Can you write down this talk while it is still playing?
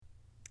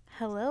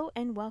Hello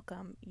and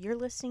welcome. You're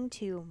listening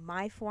to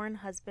My Foreign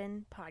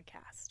Husband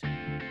podcast.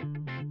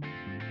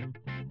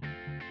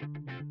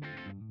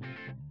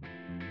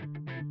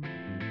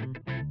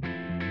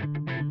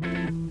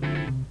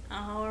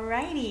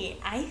 Alrighty,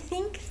 I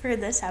think for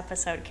this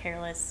episode,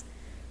 Careless,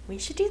 we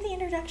should do the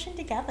introduction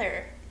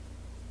together.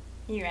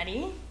 You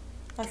ready?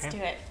 Let's do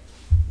it.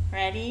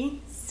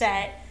 Ready,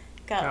 set,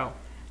 go.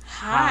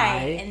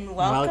 Hi, and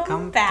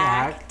welcome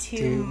back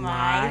to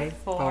My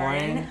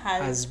Foreign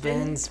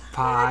Husband's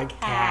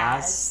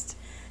podcast.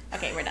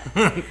 Okay, we're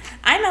done.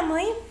 I'm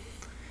Emily.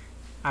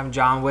 I'm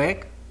John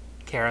Wick,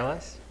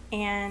 Careless.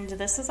 And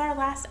this is our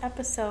last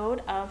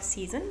episode of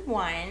season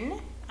 1.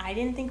 I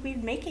didn't think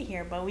we'd make it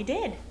here, but we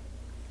did.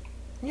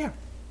 Yeah.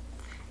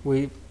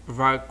 We're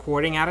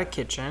recording out of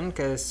kitchen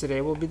because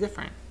today will be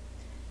different.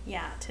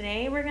 Yeah,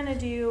 today we're going to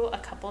do a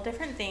couple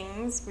different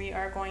things. We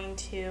are going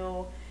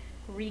to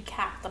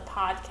recap the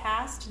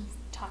podcast and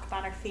talk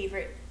about our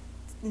favorite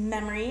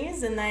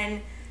memories, and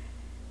then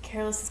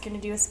Careless is going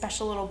to do a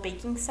special little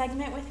baking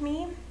segment with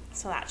me,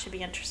 so that should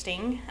be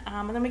interesting.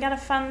 And then we got a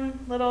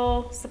fun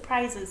little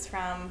surprises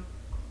from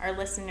our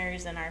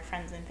listeners and our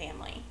friends and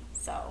family.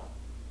 So,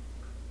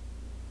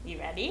 you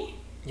ready?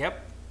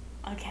 Yep.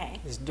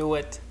 Okay. Let's do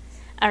it.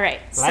 All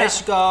right.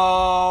 Let's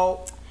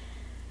go.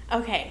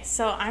 Okay,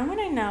 so I want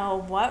to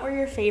know, what were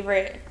your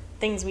favorite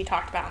things we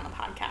talked about on the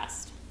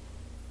podcast?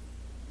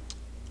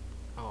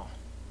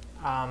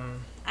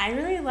 I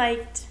really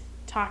liked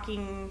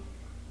talking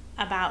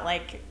about,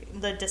 like,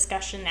 the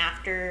discussion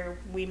after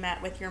we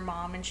met with your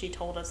mom and she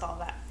told us all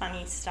that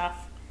funny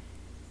stuff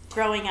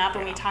growing up,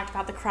 and we talked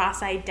about the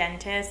cross-eyed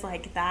dentist.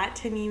 Like, that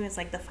to me was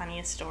like the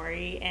funniest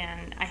story,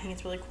 and I think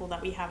it's really cool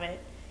that we have it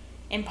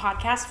in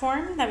podcast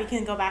form that we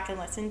can go back and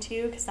listen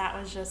to, because that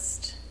was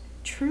just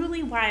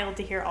truly wild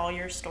to hear all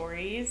your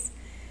stories.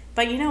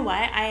 But you know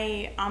what?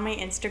 On my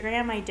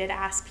Instagram, I did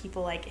ask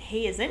people, like,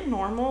 hey, is it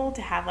normal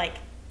to have, like,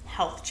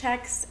 health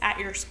checks at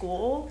your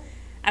school?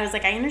 I was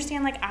like, I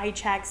understand, like, eye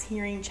checks,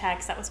 hearing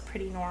checks, that was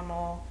pretty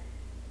normal,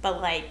 but,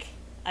 like,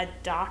 a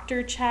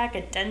doctor check,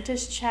 a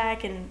dentist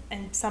check, and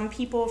some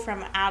people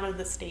from out of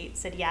the state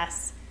said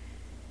yes,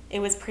 it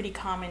was pretty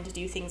common to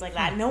do things like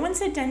that. No one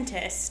said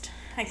dentist.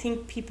 I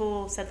think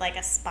people said, like,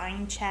 a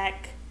spine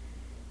check,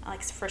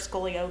 like, for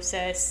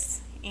scoliosis,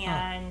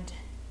 and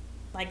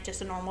like,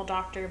 just a normal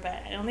doctor,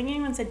 but I don't think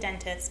anyone said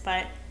dentist.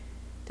 But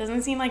it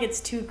doesn't seem like it's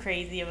too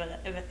crazy of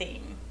a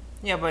thing.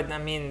 Yeah, but I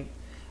mean,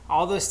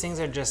 all those things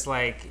are just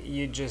like,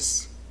 you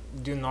just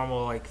do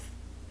normal, like,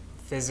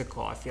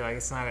 physical. I feel like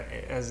it's not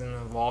as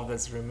involved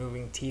as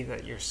removing teeth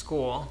at your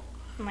school.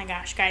 Oh my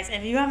gosh, guys,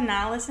 if you have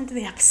not listened to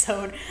the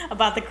episode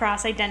about the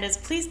cross-eyed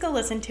dentist, please go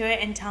listen to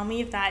it and tell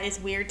me if that is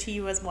weird to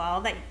you as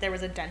well, that there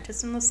was a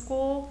dentist in the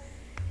school,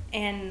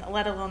 and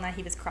let alone that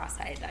he was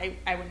cross-eyed.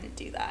 I wouldn't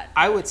do that.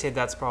 I would say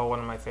that's probably one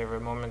of my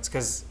favorite moments,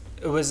 because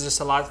it was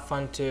just a lot of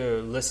fun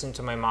to listen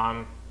to my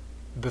mom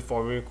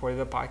before we recorded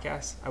the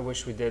podcast. I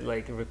wish we did,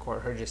 like,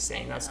 record her just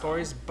saying that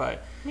stories,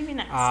 but maybe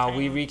next time.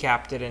 We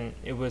recapped it, and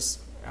it was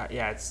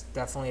it's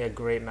definitely a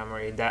great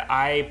memory that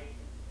I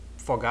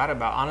forgot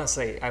about.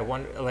 Honestly, I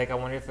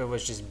wonder if it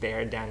was just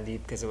buried down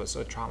deep because it was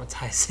so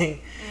traumatizing.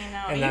 I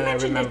know. And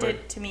then you mentioned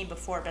it to me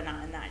before, but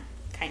not in that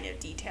kind of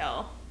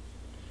detail.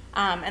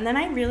 And then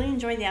I really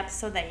enjoyed the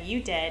episode that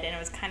you did, and it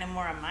was kind of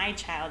more of my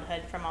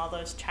childhood from all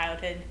those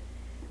childhood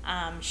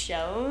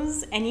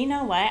shows. And you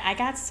know what? I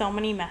got so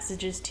many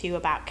messages too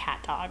about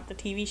Cat Dog, the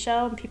TV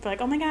show, and people are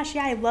like, oh my gosh,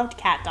 yeah, I loved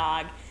Cat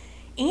Dog.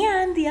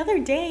 And the other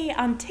day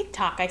on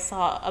TikTok, I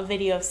saw a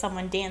video of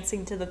someone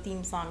dancing to the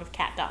theme song of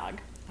Cat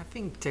Dog. I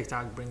think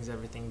TikTok brings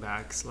everything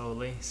back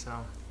slowly, so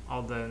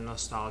all the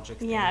nostalgic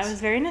things. Yeah, it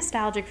was very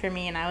nostalgic for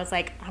me, and I was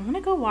like, I'm going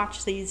to go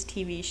watch these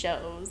TV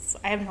shows.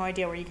 I have no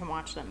idea where you can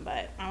watch them,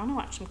 but I want to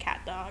watch some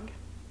Cat Dog.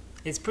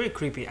 It's pretty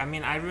creepy. I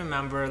mean, I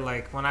remember,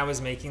 like, when I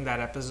was making that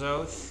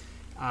episode,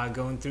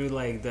 going through,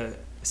 like, the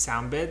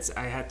sound bits,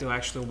 I had to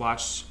actually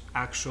watch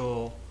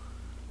actual,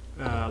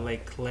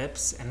 like,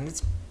 clips, and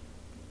it's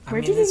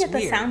Where did you get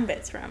the sound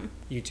bits from?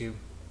 YouTube.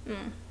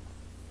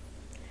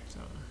 So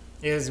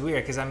it was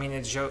weird because, I mean,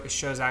 it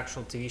shows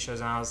actual TV shows,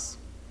 and I was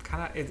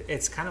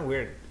it's kind of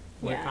weird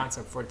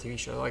concept for a TV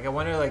show. Like, I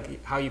wonder,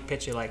 like, how you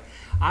pitch it. Like,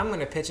 I'm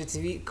gonna pitch a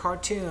TV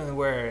cartoon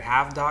where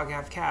half dog,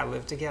 half cat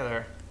live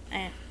together.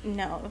 And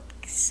no,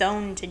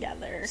 sewn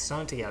together.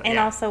 And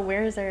also,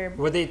 were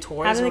they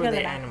toys or were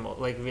they animals,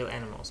 like real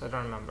animals? I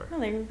don't remember. No,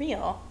 they were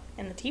real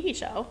in the TV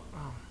show.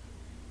 Oh.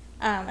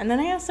 And then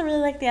I also really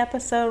liked the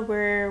episode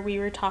where we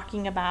were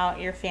talking about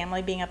your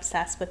family being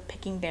obsessed with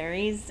picking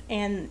berries.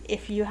 And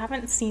if you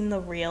haven't seen the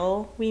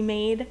reel we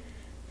made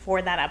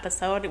for that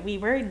episode, we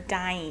were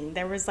dying.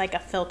 There was, like, a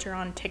filter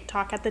on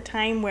TikTok at the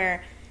time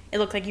where it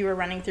looked like you were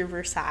running through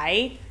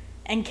Versailles.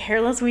 And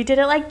Careless, we did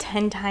it like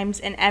 10 times,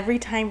 and every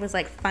time was,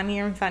 like,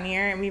 funnier and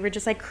funnier. And we were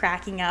just, like,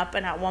 cracking up.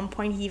 And at one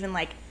point, he even,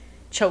 like,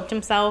 choked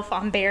himself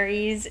on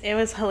berries. It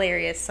was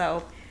hilarious.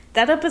 So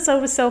that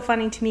episode was so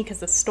funny to me because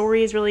the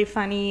story is really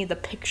funny. The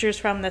pictures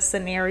from the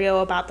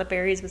scenario about the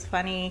berries was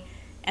funny.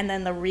 And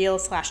then the reel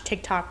 /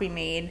 TikTok we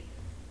made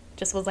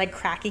just was like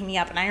cracking me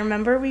up. And I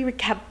remember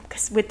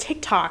cause with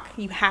TikTok,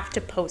 you have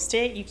to post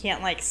it. You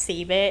can't like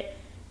save it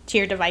to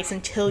your device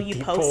until you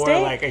post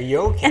it. Like, are you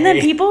okay? And then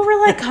people were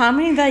like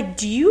commenting like,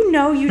 do you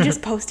know you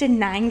just posted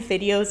 9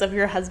 videos of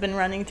your husband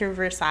running through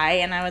Versailles?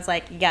 And I was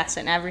like, yes,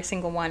 and every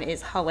single one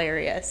is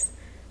hilarious.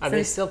 Are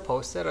they still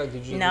posted, or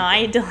did you? No,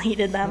 I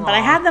deleted them, but I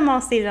had them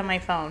all saved on my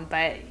phone.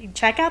 But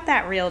check out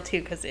that reel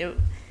too, because it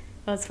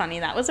was funny.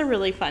 That was a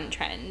really fun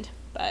trend.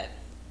 But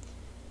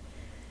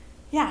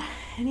yeah,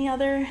 any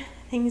other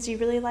things you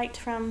really liked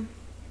from?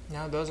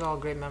 No, those are all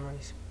great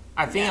memories.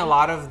 I think a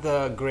lot of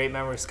the great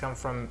memories come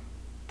from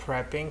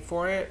prepping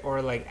for it,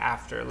 or like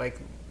after, like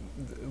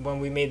when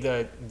we made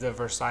the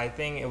Versailles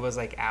thing, it was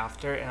like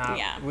after,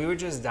 and we were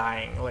just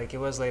dying. Like it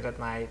was late at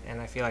night,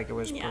 and I feel like it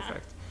was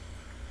perfect.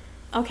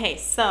 Okay,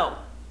 so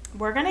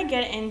we're gonna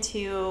get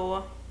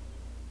into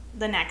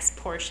the next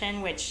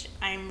portion, which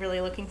I'm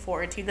really looking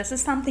forward to. This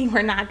is something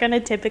we're not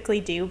gonna typically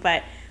do,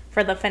 but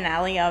for the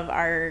finale of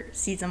our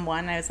season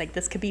 1, I was like,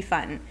 this could be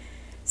fun.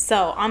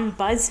 So on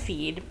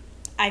BuzzFeed,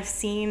 I've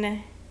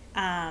seen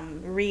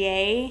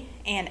Rie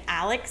and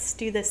Alex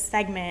do this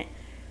segment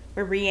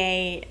where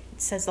Rie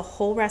says the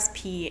whole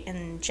recipe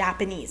in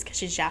Japanese, because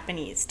she's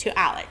Japanese, to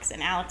Alex.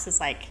 And Alex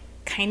is like,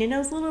 kind of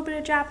knows a little bit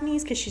of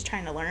Japanese because she's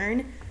trying to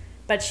learn,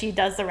 but she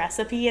does the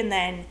recipe, and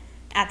then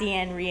at the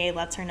end, Rie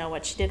lets her know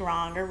what she did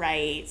wrong or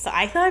right. So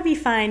I thought it'd be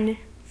fun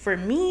for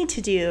me to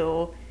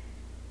do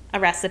a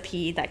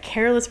recipe that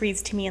Careless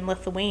reads to me in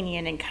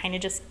Lithuanian and kind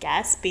of just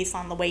guess based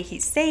on the way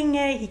he's saying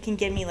it. He can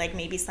give me like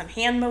maybe some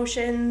hand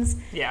motions.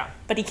 Yeah.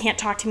 But he can't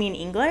talk to me in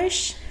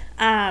English.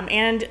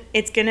 And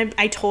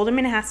I told him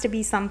it has to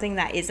be something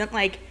that isn't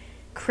like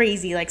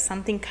crazy, like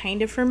something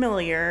kind of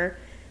familiar,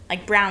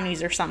 like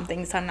brownies or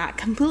something. So I'm not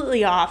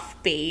completely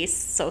off base.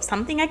 So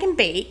something I can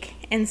bake.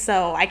 And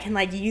so I can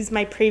like use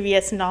my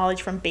previous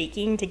knowledge from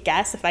baking to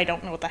guess if I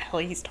don't know what the hell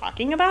he's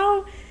talking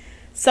about.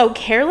 So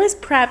Careless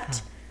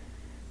prepped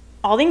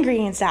all the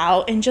ingredients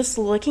out, and just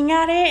looking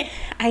at it,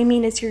 I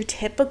mean, it's your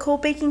typical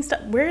baking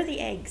stuff. Where are the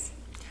eggs?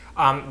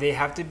 They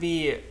have to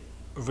be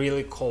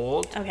really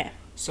cold. Okay.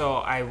 So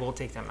I will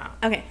take them out.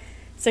 Okay.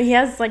 So he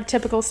has like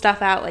typical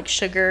stuff out, like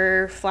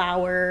sugar,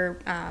 flour,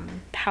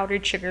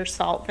 powdered sugar,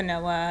 salt,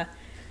 vanilla.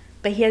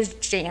 But he has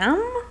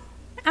jam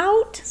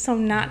out, so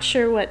I'm not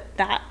sure what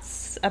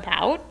that's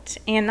about,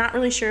 and not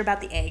really sure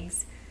about the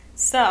eggs.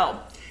 So.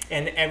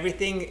 And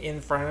everything in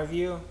front of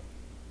you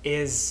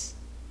is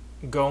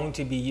going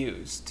to be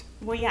used.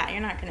 Well, yeah,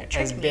 you're not going to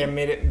trick me.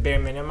 As bare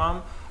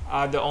minimum.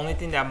 The only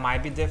thing that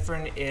might be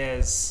different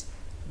is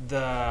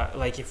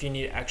like if you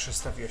need extra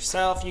stuff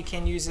yourself, you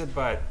can use it,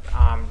 but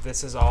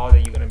this is all that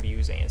you're going to be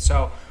using it.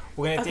 So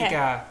we're going to take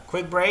a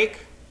quick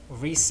break,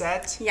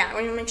 reset. Yeah,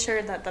 we're going to make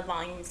sure that the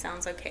volume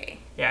sounds okay.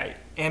 Yeah,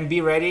 and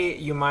be ready.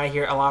 You might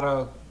hear a lot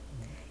of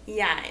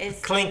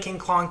it's clinking,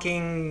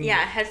 clonking. Yeah,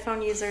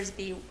 headphone users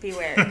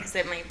beware, because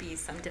it might be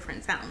some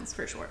different sounds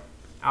for sure.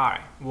 All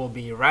right, we'll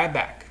be right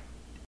back.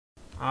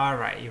 All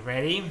right, you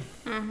ready?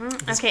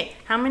 Mm-hmm. Okay,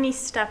 how many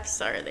steps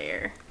are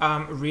there?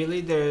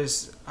 Really,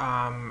 there's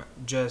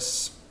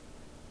just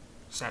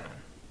 7.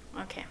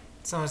 Okay.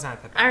 So it's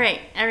not that bad.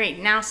 All right.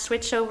 Now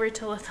switch over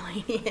to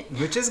Lithuanian.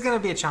 Which is gonna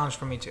be a challenge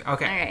for me too.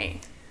 Okay. All right.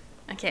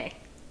 Okay.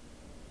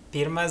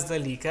 Pirmas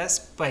dalykas,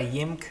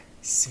 paimk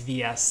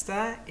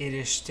sviestą ir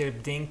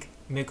ištirpdink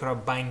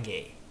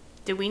mikrobangiai.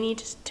 Do we need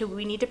to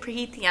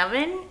preheat the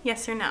oven?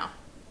 Yes or no?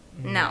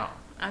 No.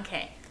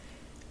 Okay.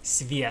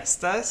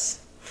 Sviestas.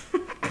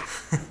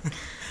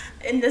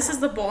 And this is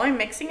the bowl I'm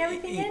mixing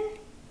everything in?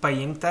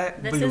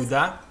 Paimta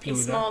bliūdą. This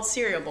is a small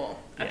cereal bowl.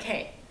 Yeah.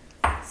 Okay.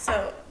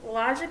 So,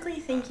 logically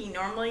thinking,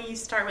 normally you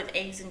start with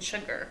eggs and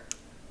sugar.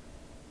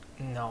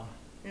 No.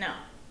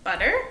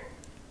 Butter?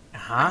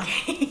 Uh-huh.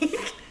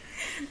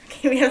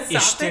 Okay, we have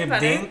softened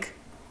butter. Ištirpdink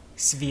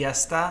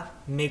sviestą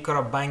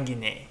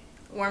mikrobanginiai.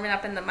 Warm it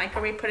up in the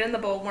microwave, put it in the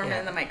bowl, warm it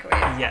in the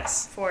microwave.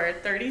 Yes. For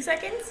 30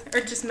 seconds?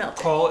 Or just melt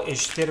it? Kol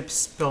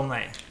ištirps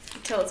pilnai.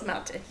 Until it's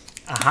melted.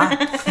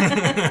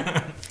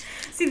 Uh-huh.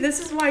 See, this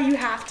is why you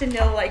have to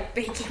know, like,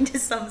 baking to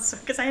some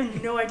sort, because I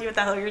have no idea what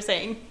the hell you're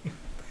saying.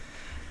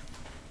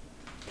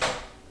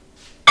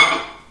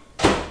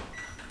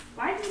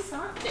 Why did you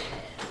soften it?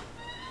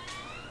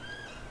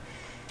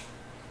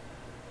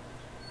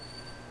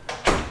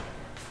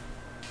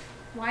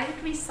 Why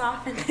did we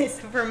soften this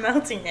if we're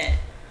melting it?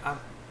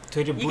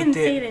 You can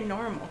say it in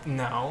normal.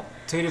 No.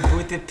 Turi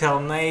būti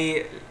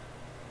pilnai...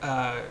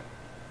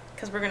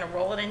 Because we're going to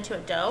roll it into a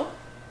dough?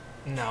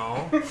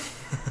 No.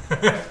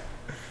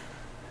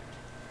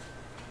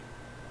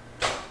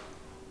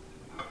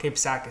 Kaip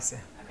sekasi?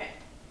 Okay.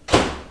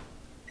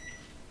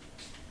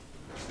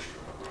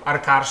 Ar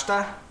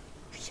karšta?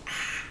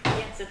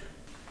 Yes.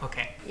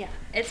 Okay. Yeah,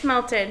 it's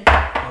melted.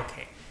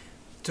 Okay.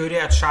 Turi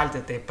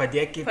atšalti, tai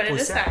padėk į pusę. Put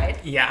it aside.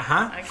 Yeah,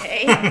 huh?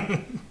 Okay.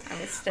 I'm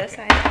going to set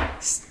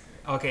aside.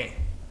 Okay.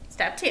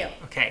 Step 2.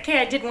 Okay. Okay,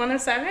 I did 1 of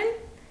 7?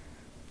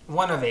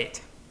 1 of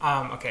 8.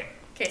 Okay.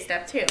 Okay,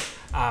 step 2.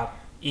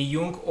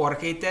 Įjunk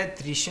orkaitę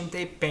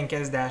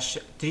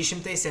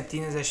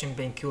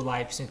 375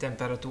 laipsnių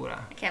temperatūrą.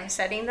 Okay, I'm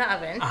setting the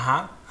oven.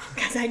 Aha.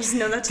 Because I just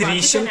know that's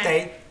lots of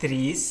dinner.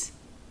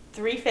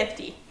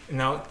 350.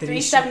 No,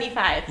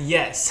 375.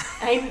 Yes.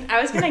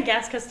 I was going to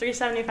guess because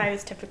 375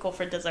 is typical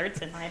for desserts,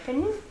 in my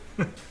opinion.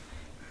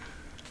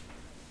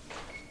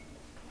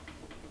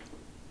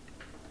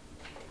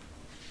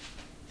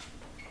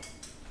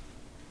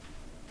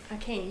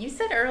 Okay, and you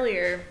said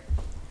earlier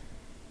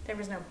there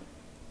was no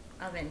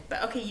oven.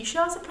 But okay, you should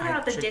also point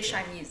out the dish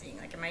I'm using.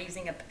 Like, am I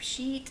using a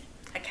sheet,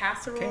 a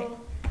casserole?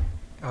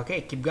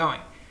 Okay, keep going.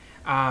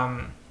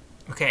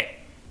 Okay,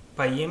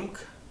 paimk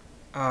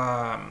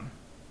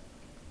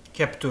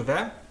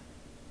keptuvę.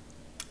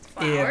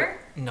 Flour?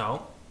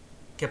 No,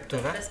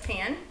 keptuvę. This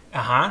pan?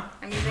 Uh-huh.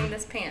 I'm using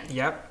this pan.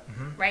 Yep.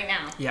 Right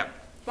now. Yep.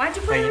 Why'd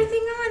you put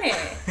everything on it?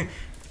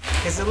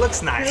 Because it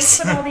looks nice. Let's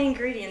put all the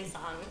ingredients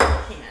on the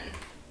pan.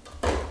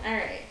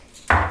 Alright.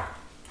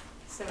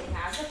 So we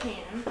have the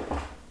pan.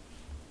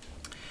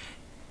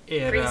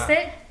 Grease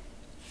it?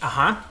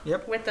 Uh-huh.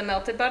 Yep. With the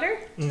melted butter?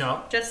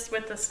 No. Just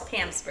with the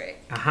Pam spray?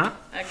 Uh-huh.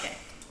 Okay.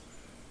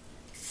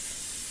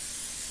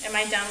 Am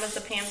I done with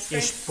the Pam spray?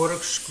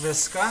 Išpurkšk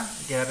viską.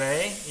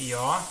 Gerai.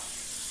 Jo.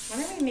 When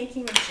are we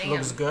making the jam?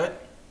 Looks good.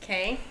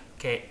 Okay.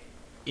 Okay.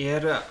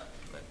 Ir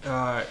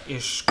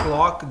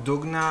išklok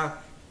dugną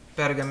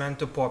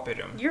pergamentų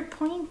popierium. You're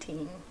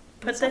pointing.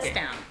 Put this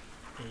down.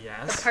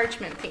 Yes. The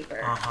parchment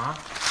paper. Uh-huh.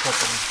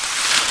 Popierium.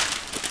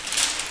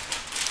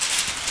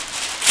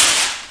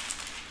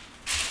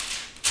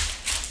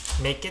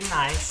 Make it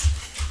nice.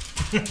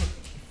 I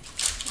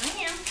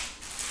am.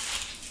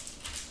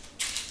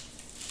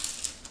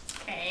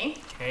 Okay.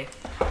 Okay.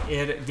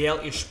 Ir vėl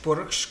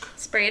išpurkšk.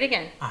 Spray it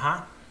again.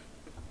 Aha.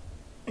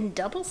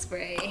 Double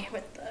spray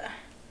with the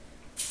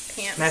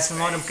Pam Mes spray.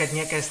 norim, kad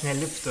niekas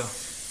neliptų.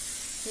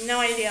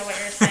 No idea what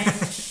you're saying.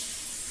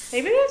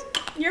 Maybe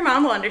your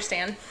mom will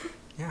understand.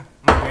 Yeah,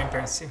 my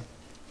grandparents too.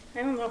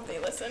 I don't know if they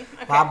listen.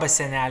 Okay. Labas,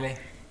 seneliai.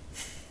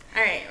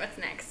 Alright, what's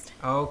next?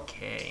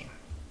 Okay.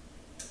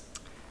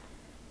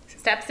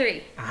 Step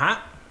 3. Uh-huh.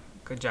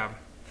 Good job.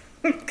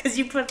 Because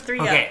you put 3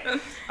 Okay.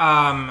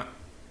 up.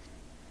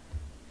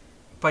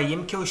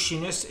 Paimk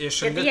kiaušinius iš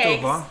Get the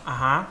šaldytuvo. eggs.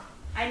 Aha.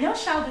 I know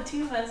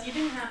šaldytuvas, you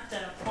didn't have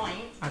to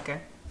point. Okay.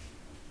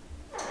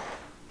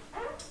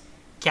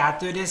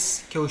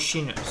 4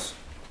 kiaušinius.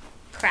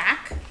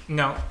 Crack?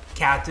 No,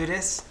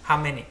 4. How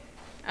many?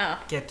 Oh,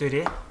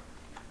 4.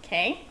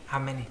 okay. How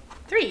many?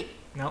 3.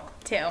 No.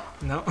 2.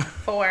 No.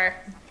 4.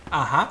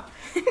 Aha.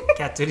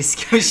 4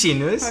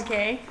 kiaušinius.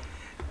 Okay.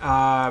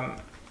 Um,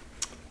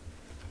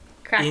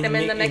 Crack them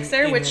in the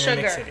mixer with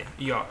sugar. Mixer.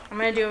 Jo. I'm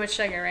going to do it with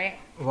sugar, right?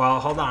 Well,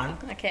 hold on.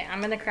 Okay, I'm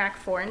going to crack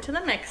 4 into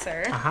the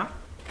mixer. Aha.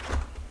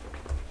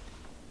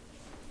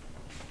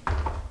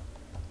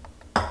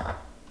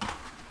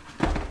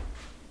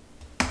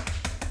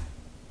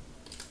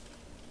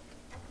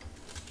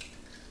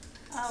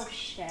 Oh,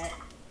 shit.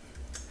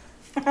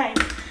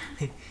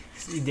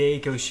 Įdėjai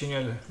kiaušinio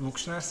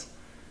lūkšnas.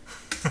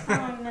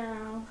 Oh,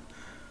 no.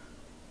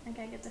 I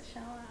gotta get the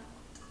shell out.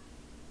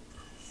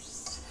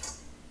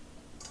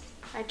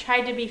 I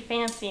tried to be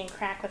fancy and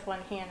crack with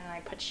one hand and I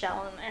put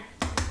shell in there.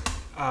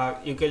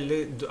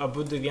 Gali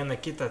abu du vieną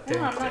kitą No,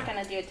 I'm not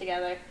gonna do it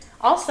together.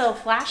 Also,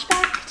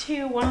 flashback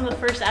to one of the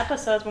first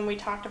episodes when we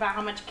talked about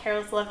how much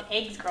Carol's loved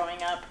eggs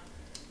growing up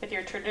with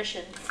your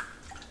traditions.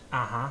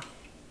 Aha.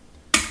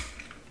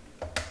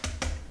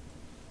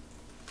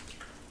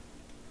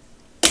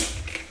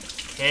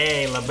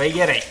 Okay, labai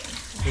gerai.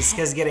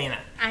 Viskas gerai, ne?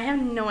 I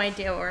have no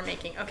idea what we're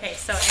making. Okay,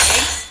 so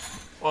eggs.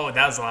 Oh,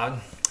 that was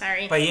loud.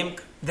 Sorry. Paimk.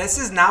 This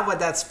is not what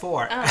that's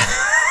for.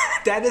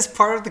 Oh. That is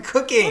part of the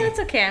cooking. Well, that's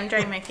okay. I'm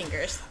drying my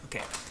fingers.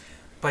 Okay.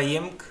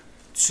 Paimk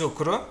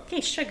cukrų.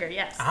 Okay, sugar,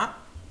 yes. Aha.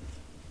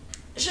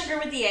 Sugar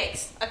with the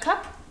eggs. A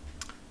cup?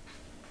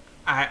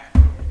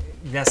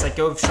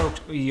 Nesakiau,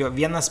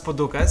 vienas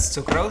puodukas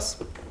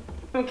cukraus.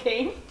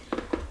 Okay.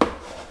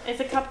 Is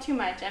a cup too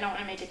much? I don't want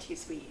to make it too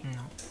sweet.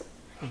 No.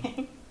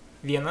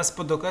 Vienas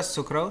puodukas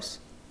cukraus.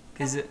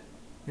 Is it?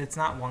 It's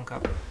not 1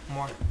 cup.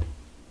 More.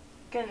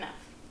 Good enough.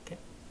 Okay.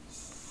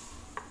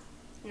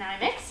 Now I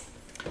mix?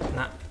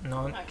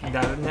 No, Okay.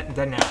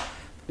 dar ne.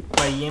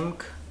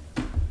 Paimk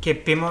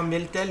kepimo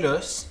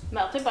miltelius.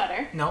 Melted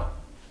butter. No.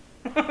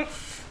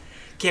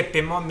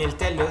 Kepimo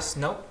miltelius.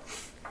 No.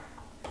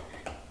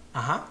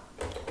 Aha.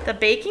 The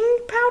baking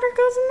powder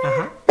goes in there?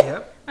 Aha.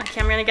 Yep.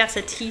 Okay, I'm gonna guess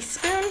a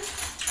teaspoon.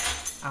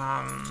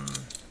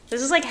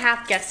 This is like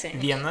half guessing.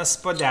 Vienas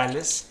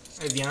puodelis.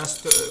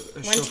 Vienas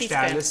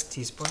šaukštelis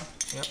teaspoon.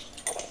 Yep.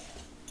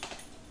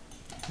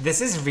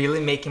 This is really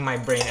making my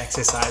brain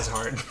exercise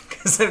hard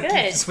because I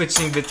keep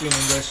switching between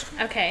English.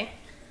 Okay.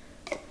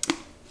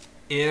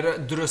 Ir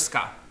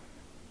druska.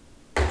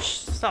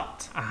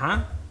 Salt.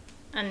 Aha.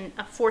 And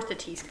a fourth a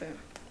teaspoon.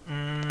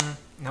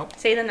 Nope.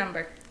 Say the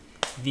number.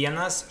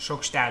 Vienas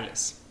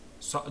šaukštelis.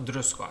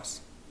 Druskos.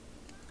 A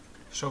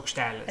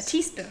Šaukštelis.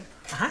 teaspoon.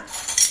 Aha.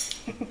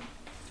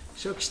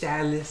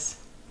 Šaukštelis.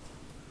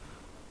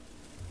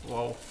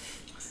 Wow.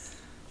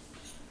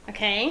 Okay.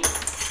 Okay.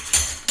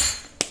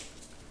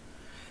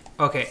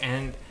 Okay,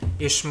 and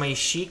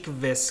išmaišyk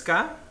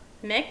viską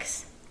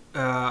Mix.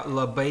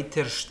 Labai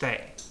tirštai.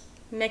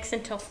 Mix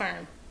until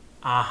firm.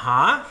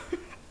 Aha.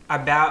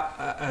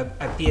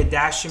 Apie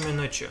 10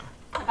 minučių.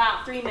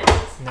 About 3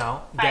 minutes.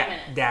 No. 5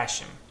 minutes.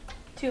 10.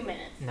 2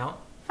 minutes. No.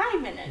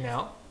 5 minutes.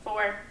 No.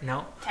 4.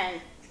 No. 10.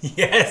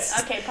 Yes.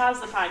 Okay, pause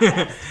the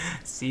podcast.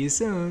 See you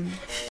soon.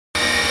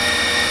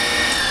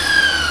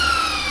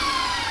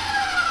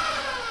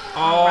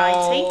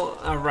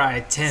 Alrighty. All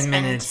right, 10 Spend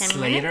minutes 10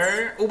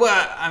 later.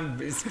 Well,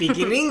 I'm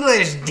speaking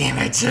English, damn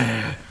it.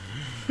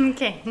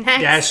 Okay,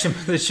 next. 10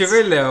 minučių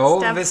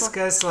vėliau Step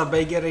viskas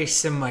labai gerai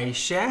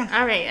išsimaišė.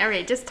 All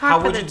right. Just talk How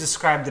for would the... you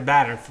describe the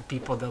batter for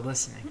people that are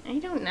listening? I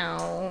don't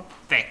know.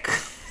 Thick.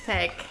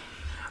 Thick.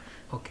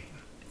 Okay.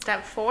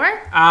 Step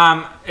 4?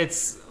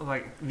 It's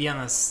like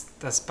vienas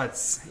tas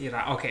pats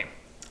yra. Okay.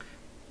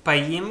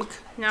 Paimk.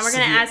 Now we're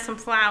going to add some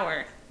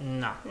flour.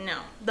 No.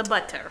 No, the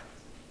butter.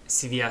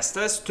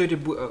 Sviestas turi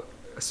būti.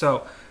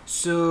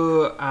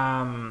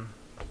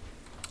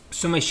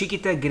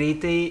 Sumaišykite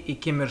greitai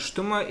iki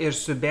mirštumo ir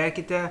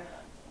subėkite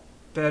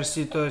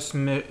persytos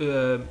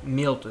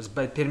miltus.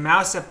 Bet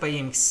pirmiausia,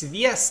 paimk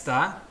sviestą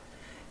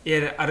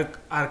ir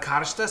ar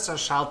karštas ar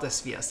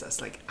šaltas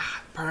sviestas. Like,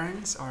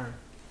 burns or...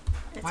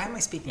 Why am I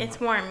speaking? It's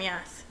warm,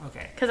 yes.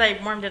 Okay. Because I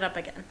warmed it up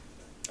again.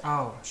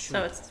 Oh, shoot.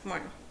 So it's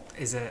warm.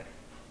 Is it?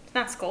 It's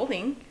not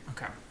scalding.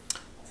 Okay.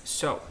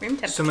 So, Room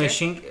temperature.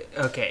 sumaišink...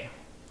 Okay.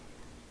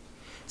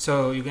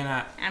 So you're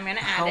gonna... I'm going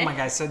to add it. Oh my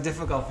god, it's so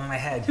difficult for my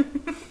head.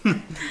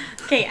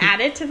 Okay,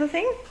 add it to the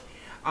thing.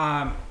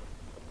 Okay.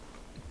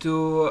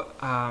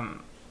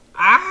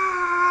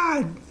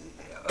 Add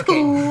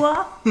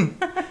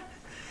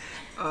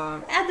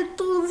the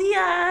tools,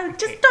 yeah.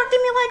 Just talk to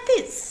me like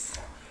this.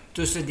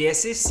 Tu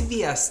sudėsi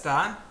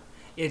sviestą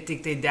ir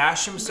tik tai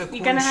 10 sekundžių.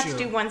 You're going to have to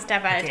do one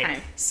step at a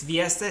time.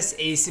 Sviestas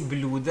eis į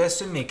bliūdą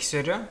su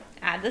mikseriu.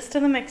 Add this to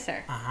the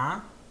mixer.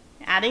 Aha.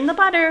 Adding the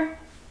butter.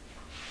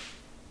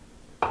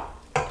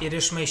 Ir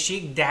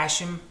išmaišyk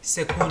 10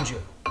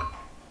 sekundžių.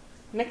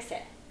 Mix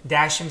it.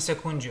 10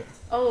 sekundžių.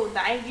 Oh,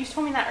 you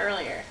told me that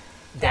earlier.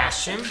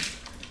 10.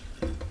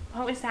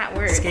 What was that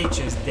word?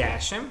 Skaičius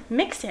 10.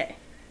 Mix it.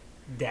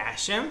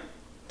 10.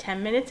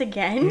 10 minutes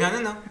again?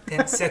 No.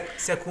 10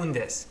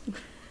 sekundės.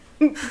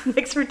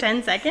 Mix for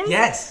 10 seconds?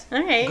 Yes.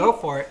 Okay. Go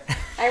for it.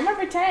 I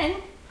remember 10.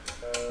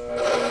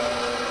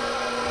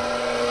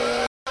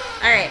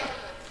 Alright.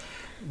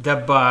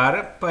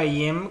 Dabar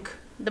paimk...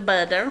 The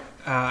butter.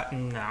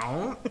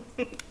 No.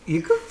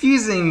 You're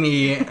confusing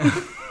me.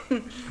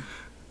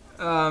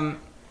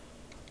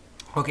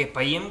 Okay,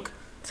 paimk...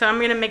 So I'm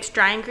going to mix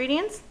dry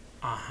ingredients?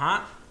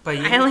 Aha.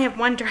 I only have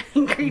one dry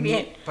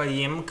ingredient.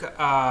 Paimk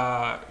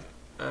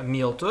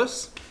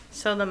miltus.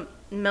 So the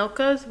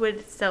milkos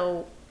would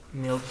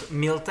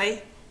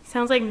Miltai.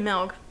 sounds like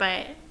milk,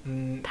 but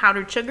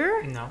powdered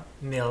sugar? No.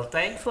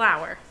 Miltai.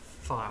 Flour.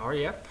 Flour,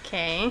 yep.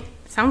 Okay.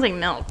 Sounds like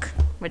milk,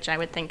 which I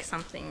would think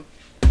something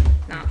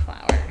not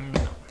flour.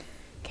 No.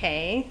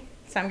 Okay.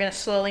 So I'm going to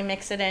slowly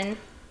mix it in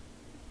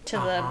to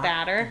the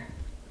batter.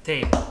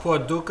 Taip,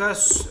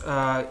 puodukas,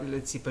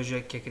 let's see,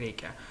 pažiūrėk, kiek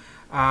reikia.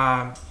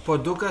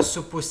 Puodukas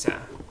su pusę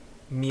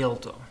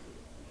miltų.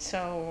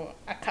 So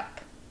a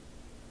cup.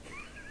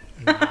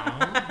 No.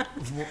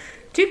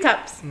 2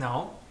 cups.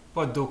 No.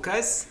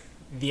 Puodukas,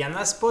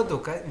 vienas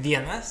puodukas,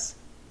 vienas.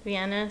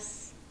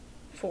 Vienna's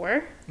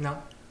 4. No.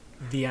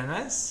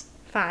 Vienas.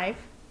 5.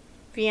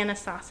 Vienna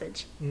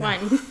sausage. No.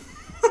 1.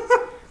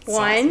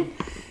 1.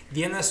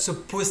 Vienas su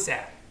pusę.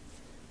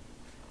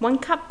 1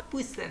 cup.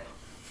 Pusę.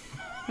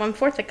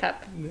 1/4 a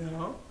cup.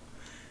 No.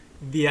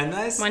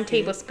 Vienas. 1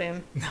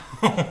 tablespoon. No.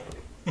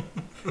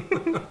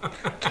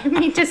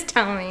 Can you just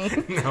tell me?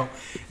 No.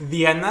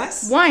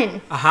 Vienas.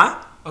 1.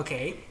 Aha.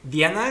 Okay.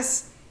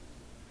 Vienas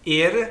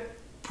ir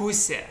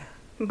pusė.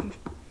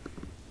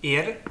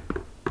 Ir.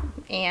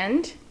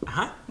 And.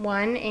 Aha.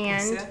 1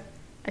 and Pusė.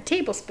 a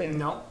tablespoon.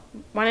 No.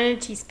 1 and a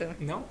teaspoon.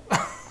 No.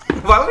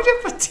 Why would you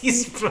put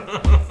teaspoon?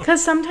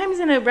 Because sometimes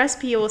in a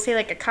recipe it will say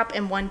like a cup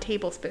and 1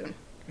 tablespoon.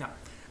 No.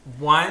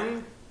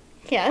 1.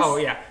 Yes. Oh,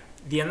 yeah.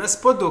 Vienas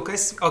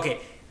puodukas. Okay.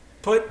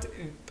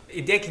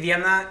 Įdėk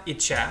vieną į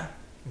čia.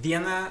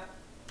 Vieną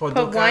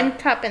puoduką. Put 1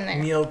 cup in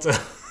there. Miltų.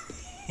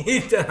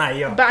 Į tenai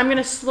jo. But I'm going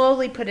to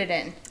slowly put it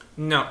in.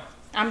 No.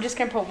 I'm just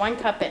going to put 1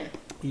 cup in.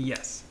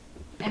 Yes.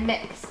 And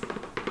mix.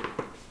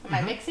 Am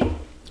I mixing?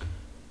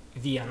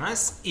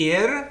 Vienas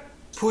ir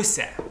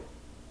pusė.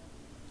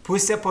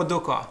 Pusė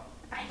puoduko.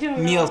 I don't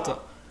know. Miltų.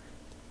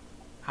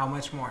 How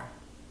much more?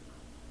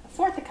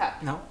 1/4 a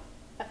cup. No.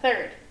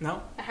 1/3.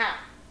 No. A half.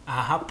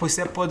 Aha,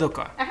 pusė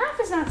puoduko. A half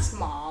is not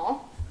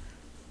small.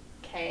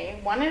 Okay,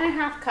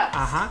 1.5 cups.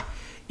 Aha.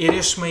 Ir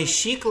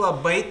išmaišyk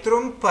labai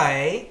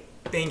trumpai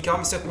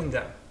 5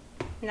 sekundėm.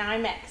 Now I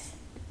mix.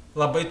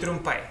 Labai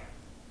trumpai.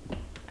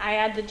 I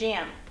add the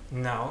jam.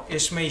 No.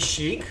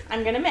 Išmaišyk.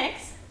 I'm gonna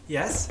mix.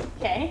 Yes.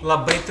 Okay.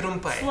 Labai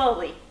trumpai.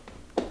 Slowly.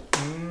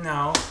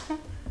 No.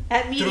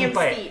 At medium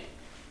Trumpai. speed.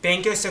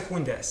 5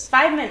 sekundės.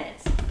 5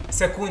 minutes.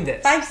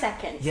 Sekundės. 5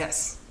 seconds.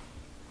 Yes.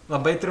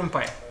 Labai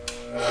trumpai.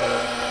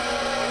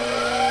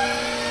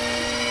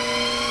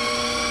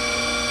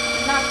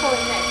 Not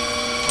fully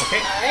mixed.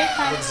 Okay. All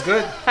right, Looks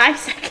good. 5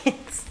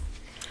 seconds.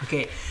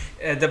 Okay.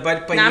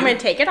 Dabar paimk. Now I'm going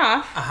to take it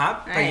off.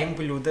 Aha, All paimk right.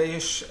 bliūdą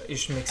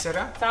iš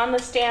mikserio. It's on the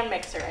stand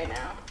mixer right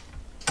now.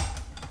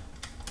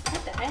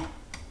 What the heck?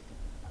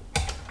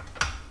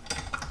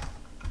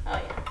 Oh,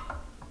 yeah.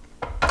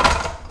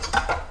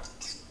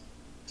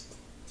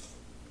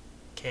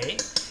 Okay.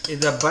 Ir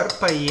dabar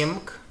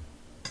paimk.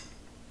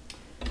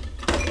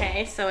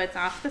 Okay, so it's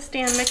off the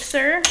stand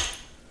mixer.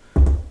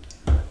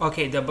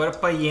 Okay, dabar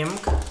paimk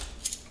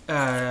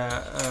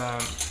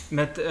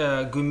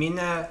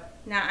guminę.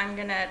 Now I'm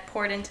going to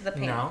pour it into the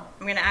pan. No.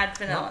 I'm going to add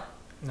vanilla.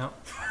 No.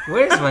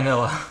 Where's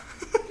vanilla?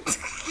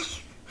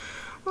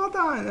 Hold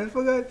on, I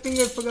forgot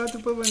to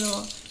put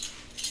vanilla.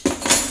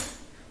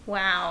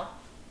 Wow.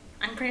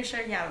 I'm pretty sure,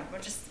 yeah,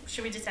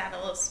 should we just add a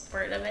little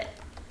squirt of it?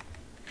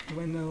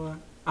 Vanilla.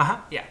 Uh-huh,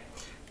 yeah.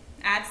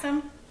 Add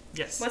some?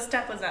 Yes. What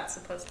step was that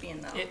supposed to be in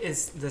though? It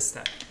is this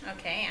step.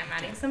 Okay, I'm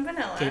adding some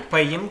vanilla. Okay,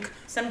 paimk.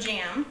 Some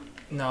jam.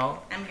 No.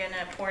 I'm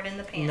gonna pour it in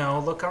the pan. No,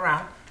 look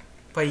around.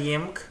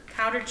 Paimk.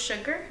 Powdered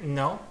sugar?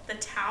 No. The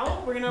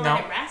towel? We're gonna No.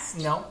 let it rest?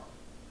 No.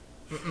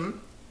 Mm-mm.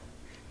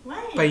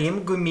 What?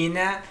 Paimk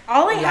guminę.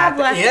 All I have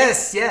left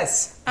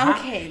Yes.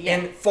 Okay, yeah.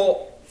 And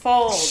fold.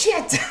 Fold.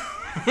 Shit!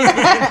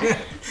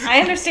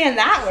 I understand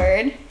that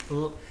word.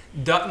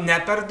 Ne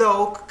per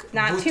daug.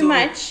 Not too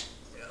much.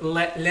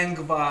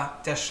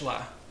 Lengva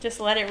tešla. Just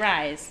let it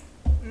rise.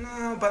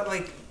 No, but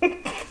like,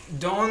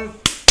 don't.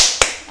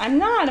 I'm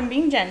not. I'm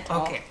being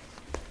gentle. Okay.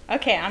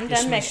 Okay, I'm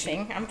done Išmaišy.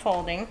 mixing. I'm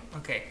folding.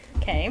 Okay.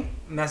 Okay.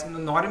 Mes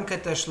norim,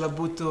 kad tešla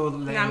būtų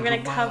lengva. Now I'm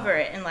gonna cover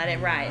it and let it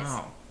rise.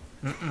 No.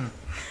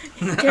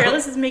 Mm-mm.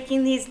 Careless is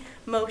making these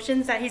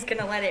motions that he's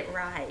gonna let it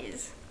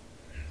rise.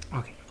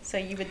 Okay. So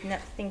you would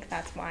not think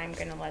that's why I'm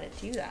gonna let it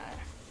do that.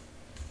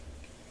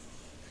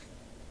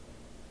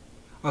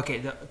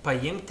 Okay,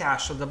 paimk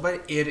tešlą dabar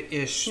ir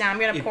iš... Now I'm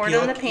gonna pour it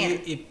on the įpilk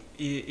pan.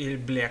 į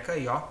blėką,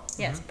 jo.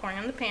 Yes, pouring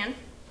on the pan.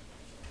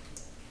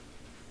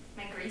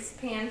 My grease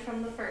pan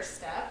from the first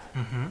step.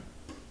 Mhm.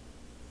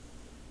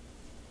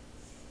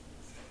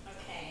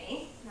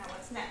 Okay, now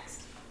what's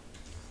next?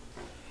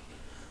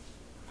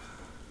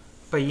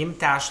 Paimk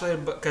tešlą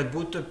ir kad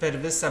būtų per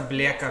visą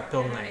blėką I'm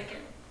gonna pilnai. make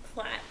it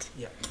flat.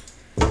 Yeah.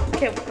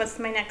 Okay, what's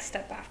my next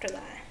step after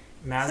that?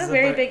 Mes It's a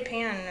very dabar- big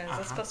pan. Is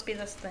Uh-huh. it supposed to be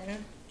this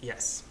thin?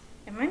 Yes.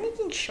 Am I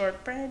making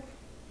shortbread?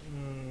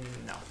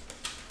 No.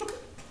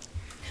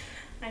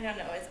 I don't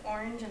know. It's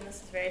orange and this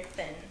is very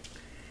thin.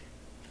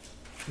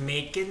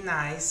 Make it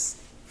nice.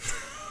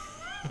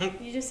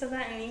 You just said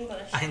that in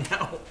English. I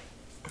know.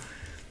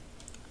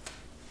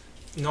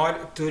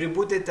 Turi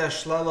būti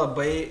tešla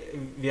labai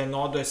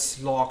vienodo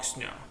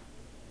sluoksnio.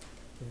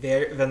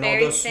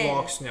 Vienodo thin.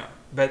 sluoksnio.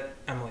 Bet,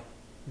 Emily,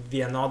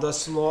 vienodo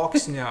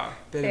sluoksnio.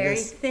 Per Very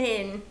vis-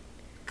 thin.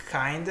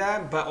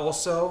 Kinda, but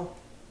also,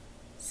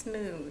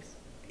 Smooth.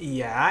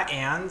 yeah,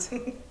 and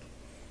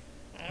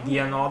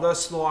vienodo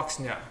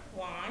sluoksnio.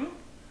 Long.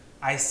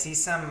 I see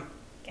some,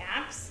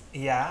 Gaps.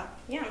 yeah,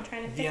 Yeah, I'm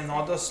trying to fix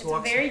Vienodo it. It's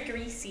sluoksnio. very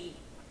greasy.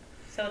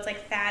 So it's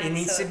like fatty. it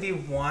needs so to be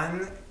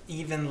one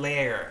even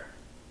layer.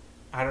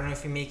 I don't know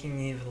if you're making an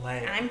even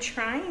layer. I'm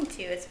trying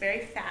to. It's very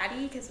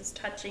fatty because it's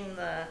touching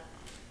the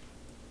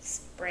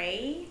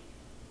spray.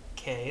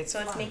 Okay, it's So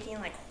it's fine. making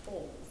like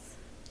holes.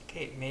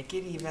 Okay, make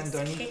it even.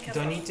 Just kick up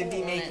Don't a need to be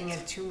hole in making it.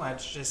 it too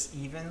much. Just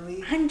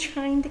evenly I'm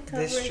trying to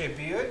cover it.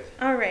 distribute.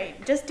 All right,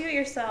 just do it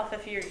yourself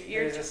if you're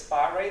There's a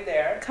spot right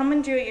there. come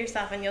and do it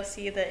yourself and you'll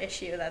see the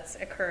issue that's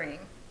occurring.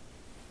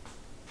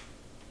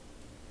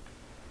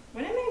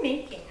 What am I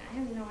making? I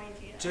have no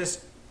idea.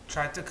 Just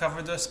try to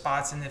cover those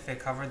spots, and if they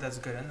cover, that's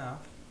good enough.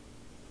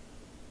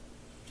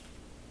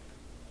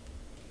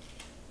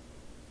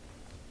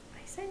 I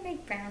said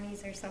make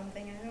brownies or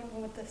something. I don't know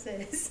what this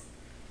is.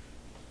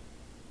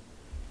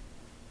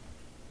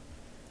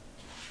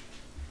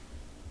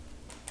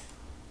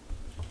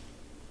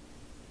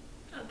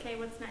 Okay,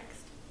 what's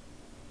next?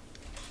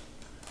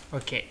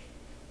 Okay,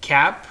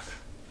 kep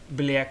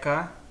blėką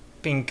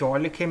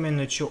 15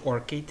 minučių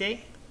orkaitėj.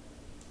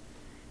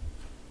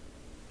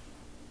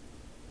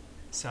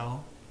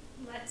 So,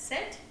 Let's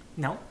sit.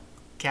 no,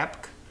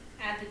 kepk,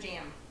 Add the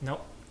jam. no,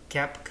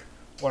 kepk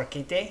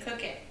orkaitėj.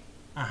 Cook it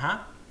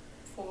Aha,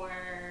 for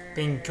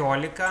 15,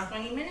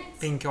 20 minutes?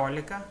 15,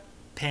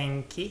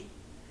 5.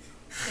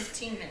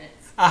 15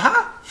 minutes.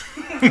 Aha,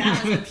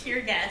 That was a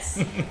pure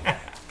guess.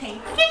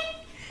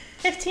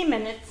 15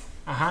 minutes.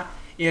 aha.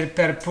 Ir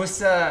per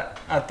pusę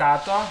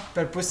etato,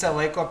 per pusę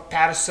laiko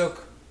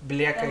persuk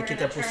blėką Then į we're kitą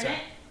gonna turn pusę.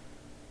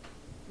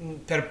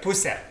 it. Per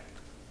pusę.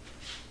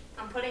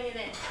 I'm putting it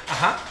in.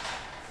 Aha.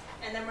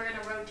 And then we're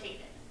gonna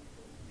rotate it.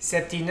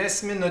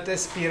 7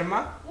 minutės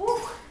pirmą,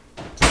 Ooh.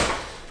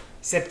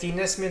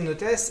 7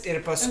 minutės ir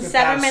In paskui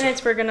 7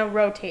 minutes, we're gonna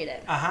rotate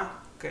it. Aha,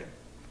 good.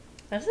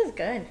 This is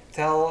good.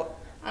 Tell,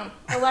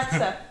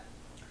 Alexa,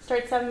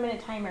 start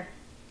 7-minute timer.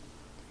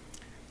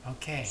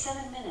 okay.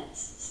 7 minutes,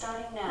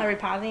 starting now. Are we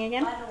pausing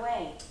again? By the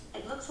way,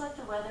 it looks like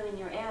the weather in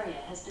your area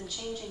has been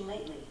changing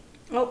lately.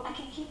 Oh, I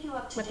can keep you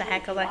up to what the date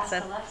heck, if you Alexa?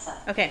 ask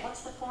Alexa. Okay.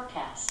 What's the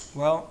forecast?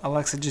 Well,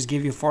 Alexa just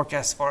gave you a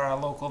forecast for our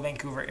local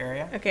Vancouver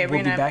area. Okay, we'll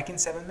we're be gonna- back in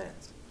 7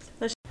 minutes.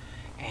 Let's-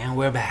 And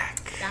we're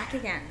back. Back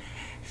again.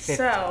 50.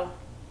 So,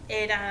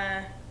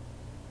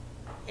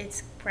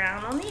 it's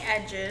brown on the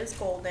edges,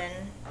 golden,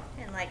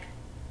 and like,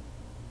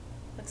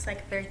 looks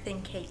like a very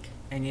thin cake.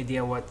 Any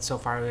idea what so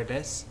far it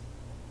is?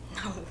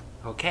 No.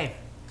 Okay.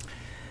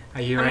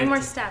 Are you How ready? many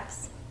more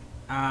steps?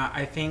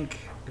 I think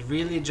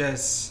really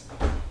just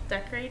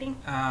Decorating?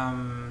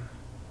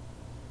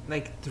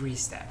 like 3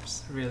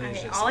 steps. Really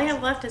Okay, just. all I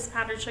have left is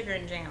powdered sugar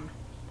and jam.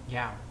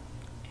 Yeah.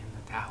 And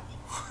the towel.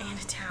 And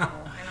a towel.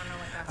 I don't know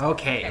what that's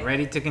Okay,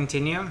 ready to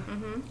continue?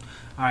 Mm-hmm.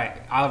 All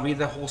right, I'll read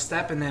the whole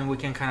step and then we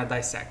can kind of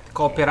dissect.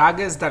 Kol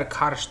pyragas dar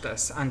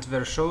karštas, ant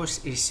viršaus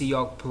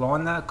išsijok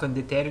ploną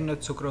konditerinio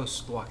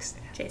cukraus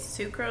sluoksnį. Okay,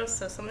 sucrose,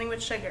 so something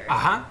with sugar.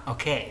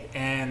 Okay.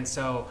 And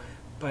so,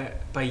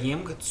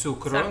 paimk So I'm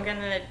cukrų,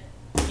 gonna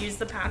use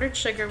the powdered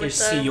sugar with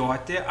the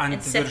išsijoti ant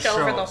and sift viršaus.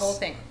 over the whole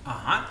thing.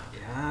 How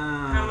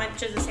Yeah. much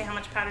does it say? How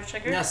much powdered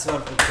sugar?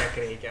 Nesvarbu, kiek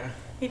reikia.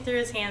 He threw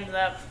his hands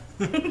up.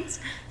 It's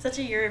such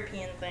a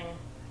European thing.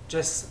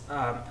 Just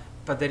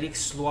padaryk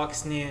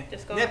sluoksnį,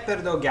 Just go- ne per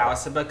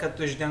daugiausia, bet kad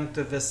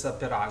uždengtų visą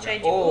Should I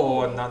pyragą. do-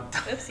 Oh, Ooh. not,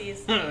 Oopsies.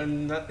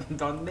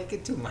 don't make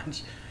it too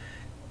much.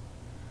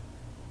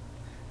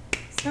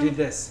 Some, Do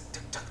this.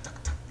 Tuck, tuck,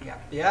 tuck, tuck.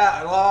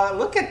 Yeah, well,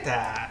 look at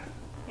that.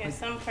 yeah,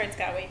 some parts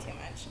got way too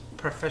much.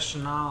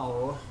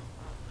 Professional.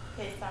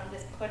 Okay, so I'm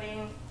just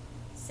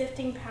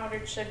sifting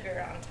powdered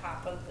sugar on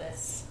top of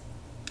this.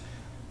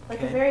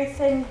 Like a Okay. very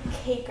thin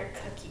cake or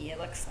cookie, it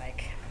looks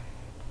like.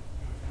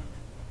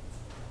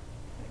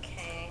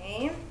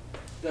 Okay.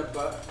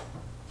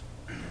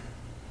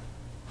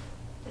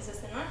 Is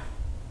this enough?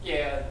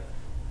 Yeah,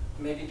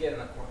 maybe get in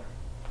the corner.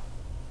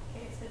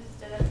 Okay, so just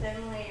did a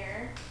thin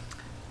layer.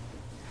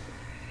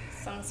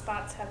 Some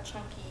spots have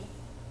chunky.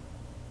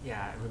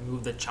 Yeah,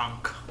 remove the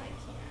chunk. I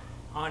can't.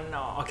 Oh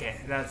no, okay,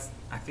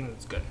 I think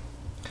that's good.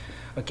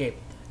 Okay.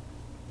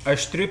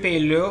 Aštriu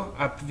peiliu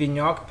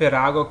apvyniok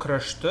pyrago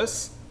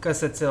kraštus,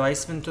 kas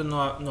atsilaisvintų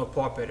nuo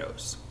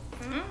popieriaus.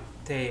 Mhm.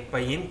 Tai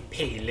paimk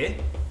peilį.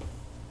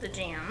 The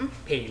jam.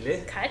 Peilį.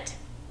 Cut.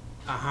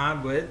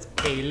 Good.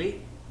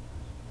 Peilį.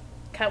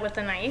 Cut with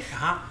a knife.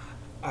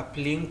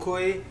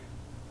 Aplinkui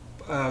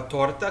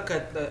tortą,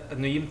 kad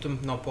nuimtum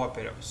nuo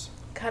popieriaus.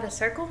 Cut a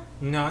circle.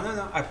 No,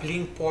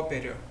 aplink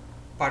popierių.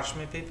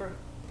 Parchment paper,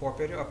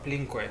 popierių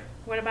aplinkui.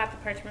 What about the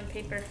parchment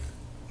paper?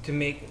 To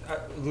make,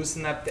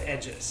 loosen up the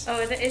edges. Oh,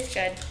 it's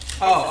good.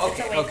 Oh, It's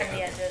okay, away okay, from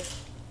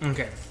the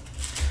okay. edges.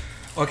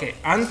 Okay,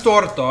 ant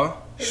torto...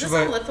 Is this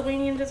a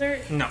Lithuanian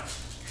dessert? No.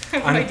 I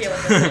have no idea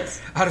what this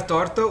is. Ant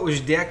torto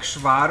uždėk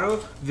švarų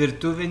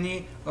virtuvinį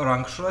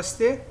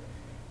rankšluostį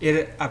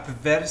ir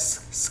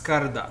apversk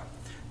skardą.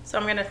 So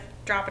I'm gonna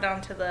flip it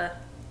onto the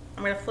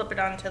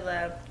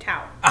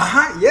towel.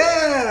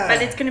 Yeah!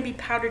 But it's gonna be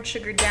powdered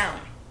sugar down.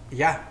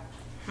 Yeah.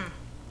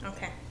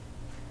 Okay.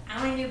 I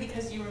only knew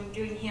because you were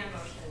doing hand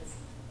motions.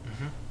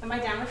 Am I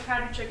down with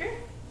powdered sugar?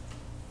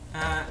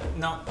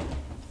 No.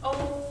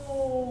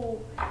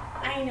 Oh,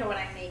 I know what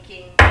I'm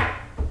making.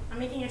 I'm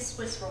making a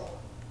Swiss roll.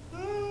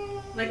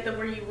 Like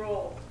where you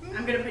roll.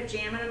 I'm gonna put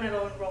jam in the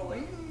middle and roll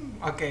it.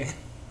 Okay.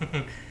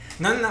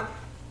 No.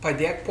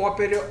 Padėk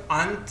popierių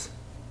ant...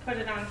 Put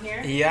it on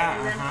here. Yeah,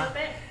 And then flip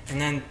it.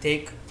 And then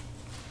take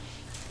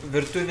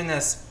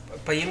virtuvinės,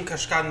 paimk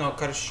kažką nuo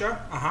karščio,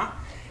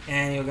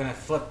 and you're gonna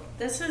flip.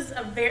 This is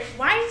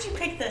why did you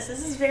pick this?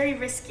 This is very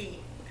risky.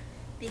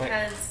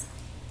 Because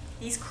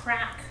these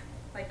crack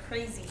like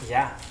crazy.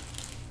 Yeah.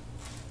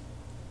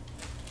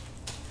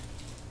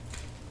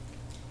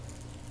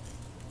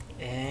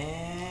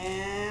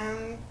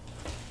 And...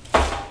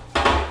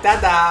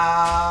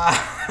 Ta-da!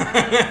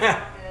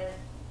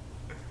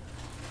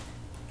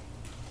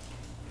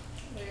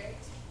 Good.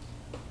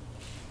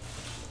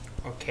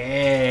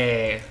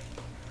 Okay.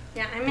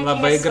 Yeah, I'm making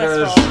Labai a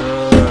Swiss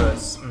roll.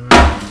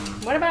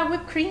 gražus. What about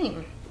whipped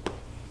cream?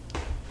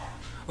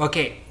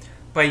 Okay.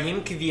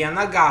 Paimk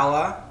vieną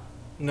galą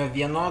nuo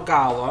vieno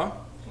galo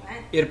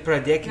What? ir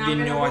pradėk Now I'm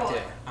gonna roll vynioti.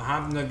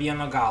 it. Nuo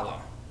vieno galo.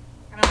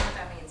 I don't know what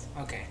that means.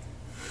 Okay.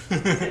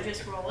 So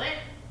just roll it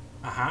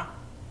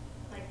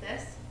like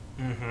this.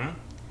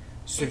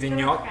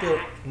 Suvyniok It's gonna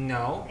crack.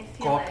 No. I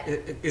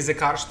feel Is it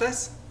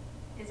karštas?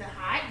 Is it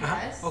hot?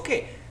 Yes.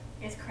 Okay.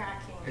 It's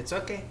cracking. It's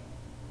okay.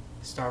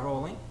 Start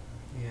rolling.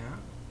 Yeah.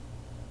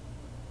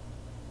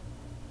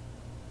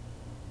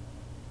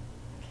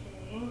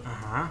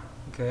 Okay.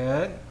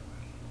 Good.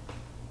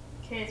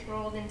 Okay, it's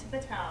rolled into the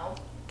towel.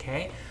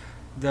 Okay.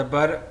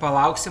 Dabar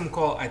palauksim,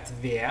 kol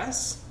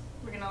atvės.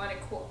 We're gonna let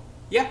it cool.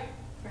 Yeah.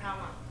 For how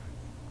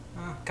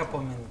long?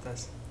 Couple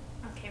minutes.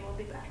 Okay, we'll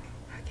be back.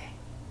 Okay.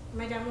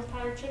 Am I done with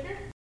powdered sugar?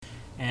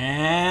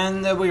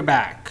 And we're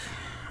back.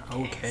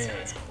 Okay. So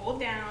it's cooled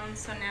down.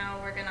 So now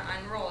we're gonna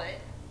unroll it.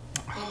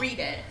 We'll read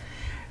it.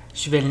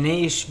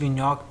 Švelniai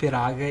išvyniok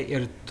pyragą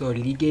ir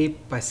tolygiai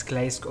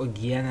paskleisk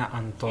uogienę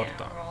ant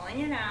torto. Yeah, I'm rolling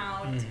it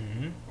out.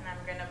 And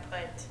I'm gonna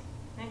put...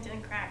 It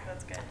didn't crack,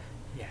 that's good.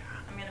 Yeah.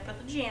 I'm going to put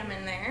the jam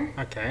in there.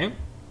 Okay.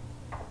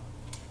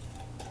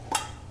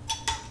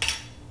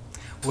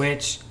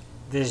 Which,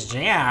 this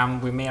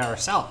jam, we made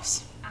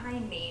ourselves. I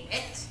made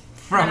it.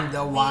 From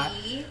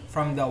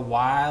the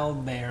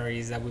wild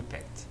berries that we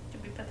picked.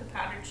 Did we put the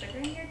powdered sugar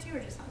in here too, or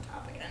just on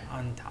top again?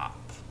 On top.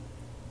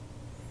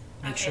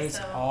 Make Okay, sure it's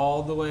so-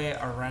 all the way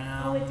Oh,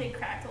 around. it did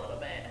crack a little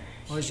bit.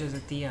 Well, it's just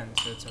at the end,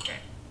 so it's okay.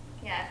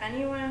 Yeah, if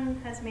anyone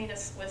has made a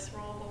Swiss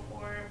roll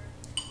before,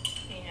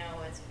 you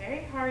know it's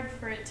very hard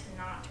for it to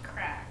not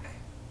crack.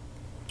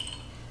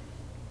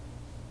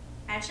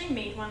 I actually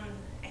made one,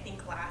 I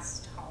think,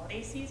 last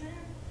holiday season,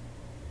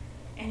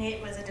 and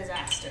it was a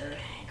disaster.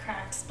 It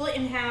cracked, split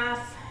in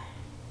half,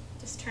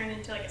 just turned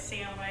into like a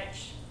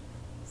sandwich.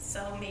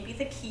 So maybe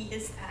the key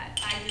is that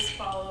I just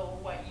follow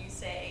what you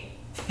say.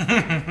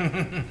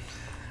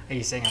 Are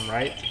you saying I'm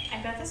right?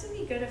 I bet this would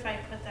be good if I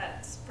put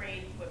that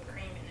sprayed whipped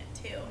cream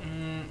in it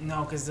too.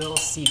 No, because it'll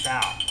seep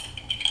out.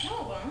 No,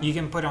 it won't. You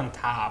can put on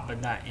top,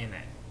 but not in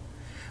it.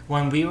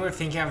 When we were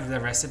thinking of the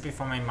recipe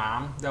for my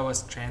mom that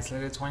was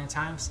translated 20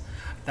 times,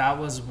 that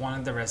was one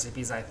of the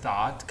recipes I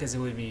thought, because it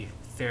would be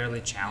fairly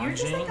You're challenging.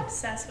 just like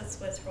obsessed with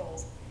Swiss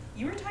rolls.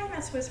 You were talking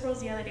about Swiss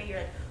rolls the other day. You're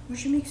like, we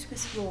should make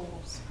Swiss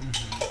rolls.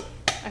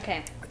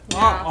 Okay.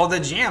 Oh, the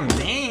jam.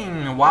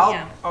 Dang. Wild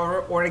Yeah.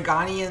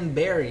 Oregonian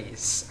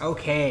berries.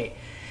 Okay.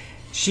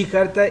 Šį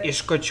kartą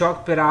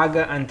iškočiok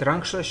pyragą ant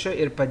rankšluosčio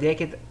ir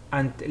padėkit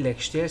ant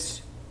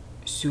lėkštės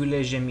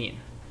siūlę žemyn.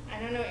 I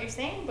don't know what you're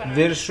saying, but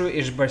Viršų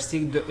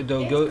išbarstyk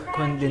daugiau It's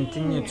cracking.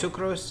 kondentinio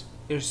cukraus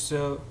ir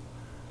su...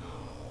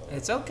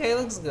 It's okay,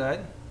 looks good.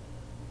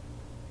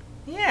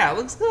 Yeah, it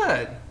looks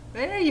good.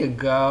 There you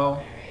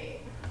go.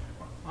 Alright.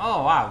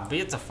 Oh, wow,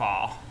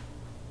 beautiful.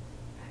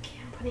 Okay,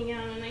 I'm putting it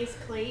on a nice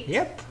plate.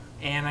 Yep.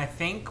 And I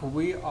think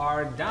we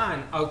are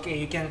done. Okay,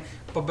 you can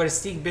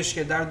pabarstyk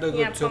biškį dar daugiau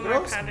Yeah, put more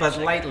cukraus, powdered but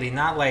sugar. lightly,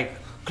 not like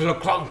clunk,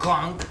 clunk,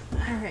 clunk.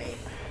 Alright.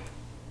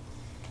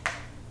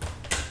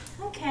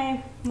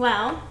 Okay,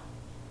 well,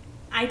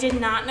 I did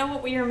not know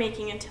what we were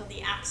making until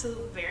the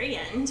absolute very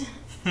end.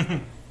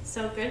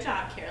 So good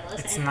job, Careless.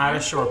 It's And not a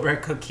honestly,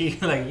 shortbread cookie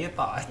like you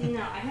thought.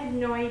 No, I had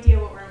no idea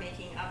what we're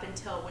making up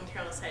until when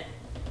Carolyn said,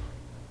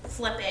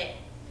 flip it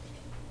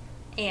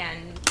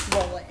and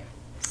roll it.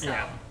 So,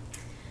 Yeah.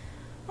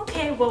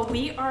 okay, well,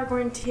 we are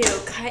going to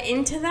cut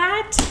into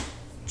that,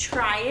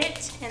 try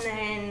it, and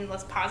then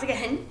let's pause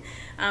again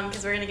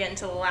because we're going to get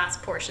into the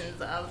last portions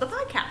of the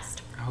podcast.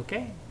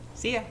 Okay,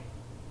 see ya.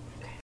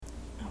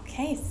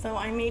 Okay, so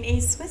I made a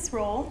Swiss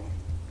roll,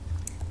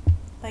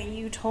 but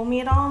you told me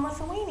it all in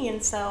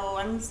Lithuanian, so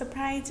I'm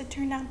surprised it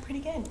turned out pretty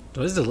good. It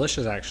was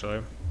delicious,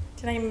 actually.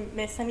 Did I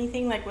miss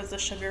anything? Like, was the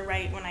sugar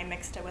right when I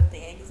mixed it with the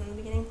eggs in the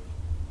beginning?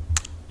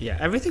 Yeah,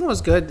 everything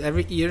was good.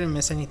 You didn't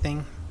miss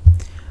anything.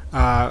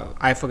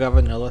 I forgot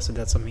vanilla, so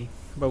that's on me.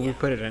 But we Yeah.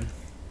 put it in.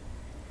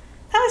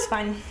 That was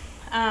fun.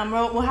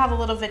 We'll have a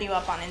little video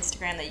up on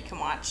Instagram that you can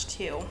watch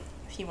too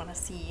if you want to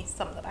see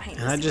some of the behind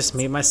the And I scenes. just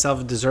made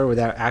myself dessert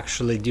without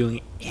actually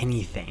doing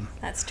anything.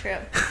 That's true.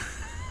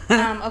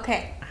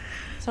 Okay,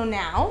 so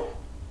now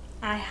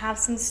I have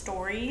some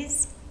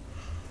stories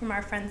from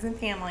our friends and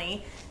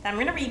family that I'm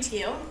going to read to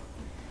you,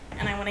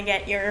 and I want to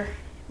get your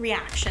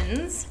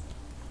reactions.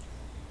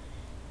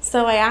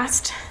 So I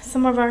asked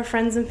some of our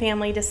friends and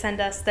family to send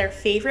us their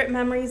favorite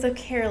memories of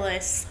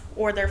Careless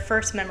or their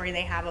first memory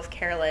they have of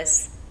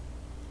Careless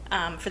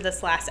for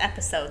this last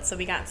episode. So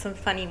we got some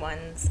funny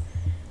ones.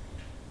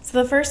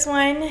 So the first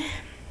one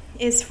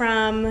is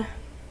from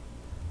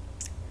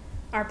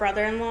our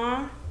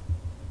brother-in-law,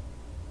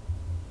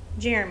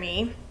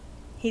 Jeremy.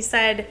 He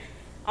said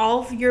all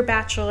of your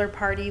bachelor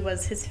party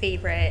was his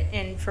favorite,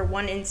 and for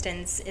one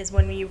instance is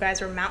when you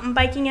guys were mountain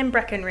biking in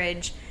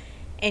Breckenridge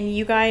and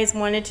you guys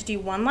wanted to do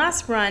one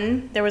last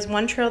run. There was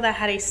one trail that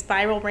had a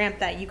spiral ramp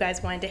that you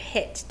guys wanted to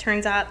hit.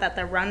 Turns out that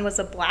the run was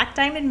a Black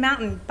Diamond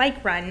Mountain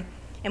bike run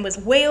and was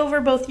way over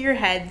both your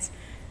heads.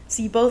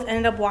 So you both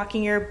ended up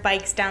walking your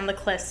bikes down the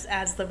cliffs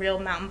as the real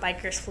mountain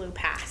bikers flew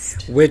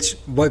past. Which,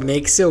 what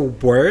makes it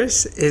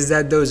worse is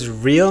that those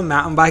real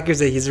mountain bikers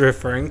that he's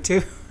referring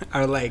to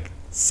are like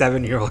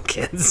 7-year-old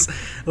kids.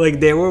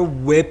 Like, they were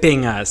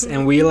whipping us,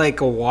 and we like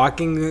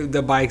walking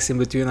the bikes in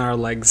between our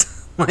legs.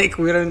 Like,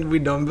 we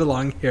don't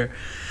belong here.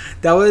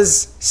 That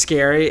was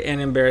scary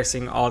and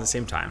embarrassing all at the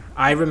same time.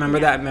 I remember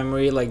that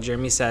memory, like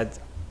Jeremy said,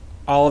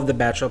 all of the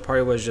bachelor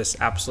party was just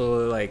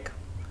absolutely like,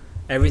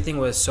 everything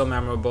was so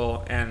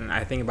memorable, and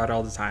I think about it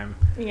all the time.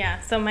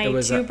 Yeah, so my It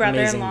was two an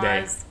amazing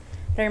brother-in-laws,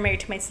 they're married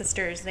to my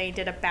sisters. They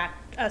did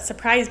a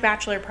surprise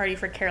bachelor party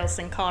for Carol's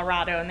in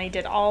Colorado, and they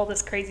did all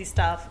this crazy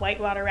stuff,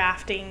 whitewater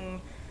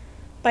rafting,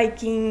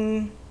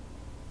 biking,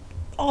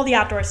 all the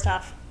outdoor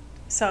stuff.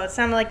 So it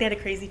sounded like they had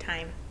a crazy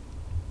time.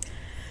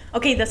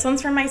 Okay, this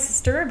one's from my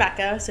sister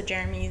Rebecca, so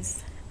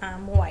Jeremy's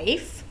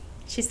wife.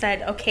 She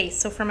said, okay,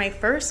 so for my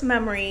first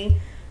memory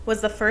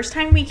was the first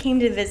time we came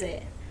to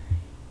visit.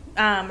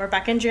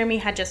 Rebecca and Jeremy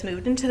had just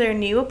moved into their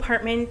new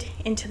apartment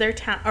into their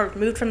town, or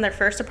moved from their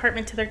first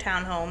apartment to their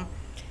townhome.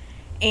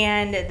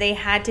 and they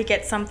had to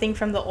get something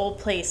from the old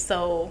place.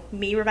 So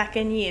me, Rebecca,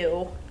 and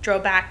you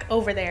drove back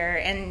over there,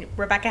 and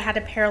Rebecca had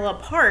to parallel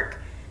park,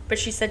 but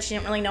she said she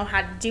didn't really know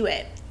how to do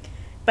it.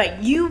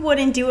 But you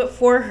wouldn't do it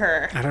for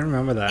her. I don't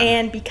remember that.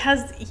 And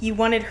because you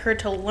wanted her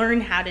to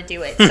learn how to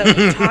do it, so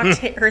you talked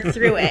her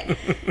through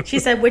it. She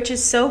said, which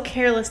is so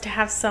careless to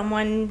have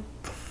someone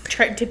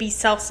try to be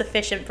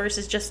self-sufficient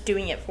versus just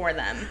doing it for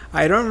them.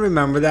 I don't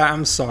remember that.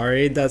 I'm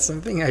sorry. That's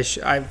something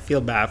I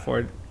feel bad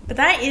for. But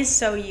that is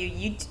so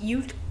you.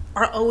 You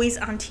are always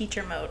on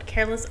teacher mode.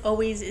 Careless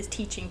always is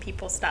teaching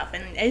people stuff.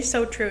 And it's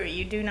so true.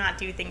 You do not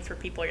do things for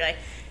people. You're like,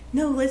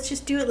 no, let's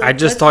just do it. I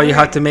just taught you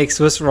how to make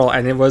Swiss roll,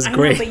 and it was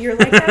great. Know, but you're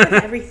like that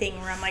with everything,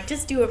 where I'm like,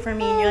 just do it for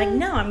me. And you're like,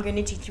 no, I'm going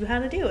to teach you how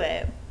to do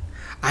it.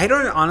 I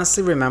don't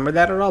honestly remember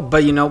that at all.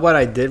 But you know what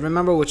I did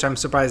remember, which I'm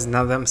surprised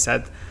none of them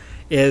said,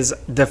 is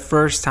the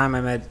first time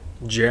I met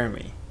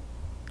Jeremy.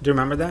 Do you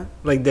remember that?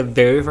 Like the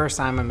very first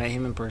time I met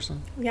him in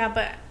person? Yeah,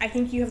 but I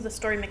think you have the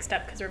story mixed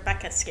up because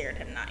Rebecca scared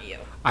him, not you.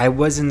 I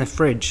was in the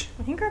fridge.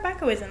 I think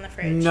Rebecca was in the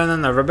fridge.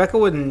 No. Rebecca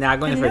would not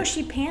go in the fridge. No,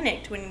 she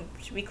panicked when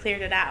we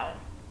cleared it out.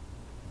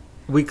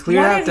 We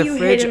cleared out the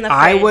fridge. In the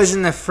I fridge. was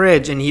in the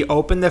fridge, and he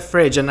opened the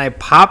fridge, and I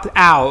popped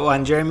out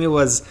when Jeremy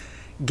was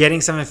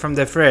getting something from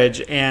the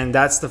fridge, and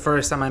that's the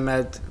first time I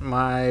met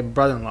my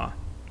brother-in-law.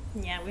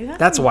 Yeah,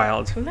 that's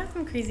wild. We've had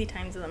some crazy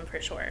times with them for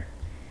sure.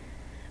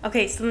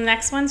 Okay, so the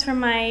next one's from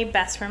my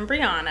best friend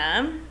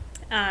Brianna.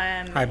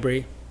 Hi,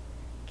 Bri.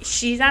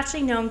 She's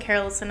actually known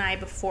Carlos and I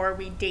before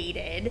we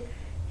dated.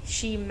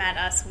 She met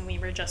us when we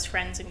were just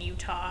friends in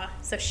Utah,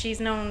 so she's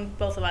known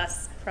both of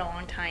us for a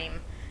long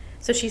time.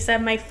 So she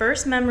said, my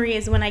first memory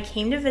is when I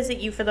came to visit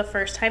you for the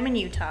first time in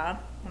Utah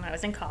when I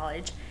was in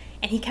college,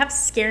 and he kept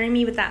scaring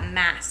me with that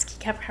mask. He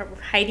kept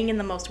hiding in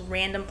the most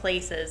random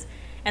places.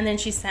 And then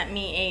she sent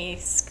me a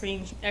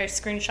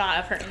screenshot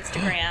of her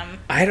Instagram.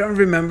 I don't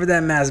remember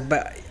that mask,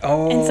 but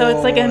and so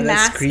it's like a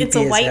mask. It's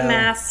a white hell.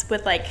 mask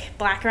with like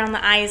black around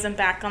the eyes and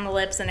black on the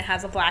lips, and it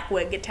has a black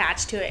wig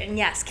attached to it. And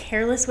yes,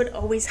 Careless would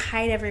always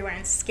hide everywhere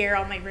and scare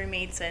all my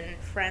roommates and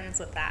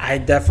friends with that.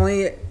 I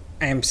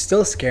am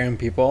still scaring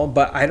people,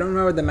 but I don't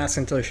remember the mask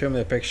until you showed me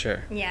the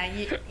picture. Yeah,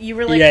 you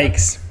were like,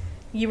 yikes!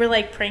 You were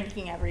like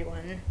pranking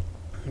everyone.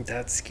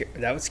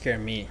 That would scare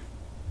me.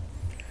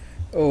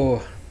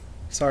 Oh.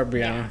 Sorry,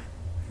 Brianna.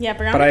 Yeah,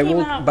 Brianna came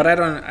out. But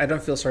I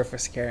don't feel sorry for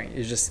scaring.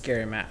 It's just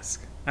scary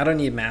mask. I don't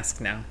need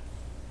mask now.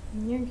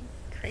 You're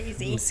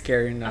crazy. I'm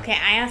scary enough. Okay,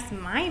 I asked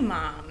my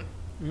mom.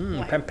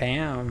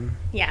 Pam.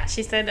 Yeah,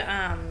 she said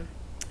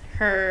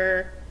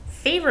her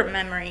favorite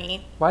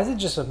memory. Why is it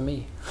just with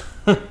me?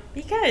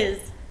 Because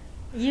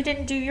you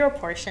didn't do your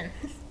portion.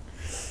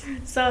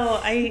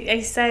 So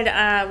I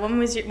said, what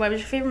was your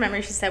favorite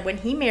memory? She said when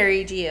he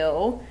married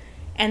you.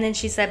 And then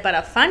she said, but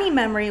a funny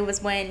memory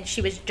was when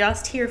she was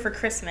just here for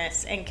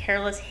Christmas and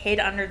Careless hid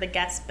under the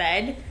guest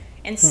bed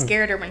and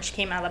scared her when she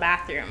came out of the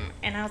bathroom.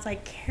 And I was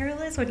like,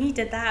 Careless, when he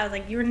did that, I was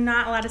like, you're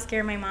not allowed to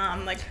scare my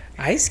mom. Like,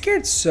 I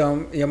scared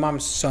your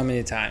mom so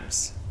many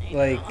times.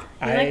 I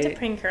like to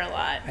prank her a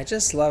lot. I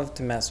just love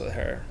to mess with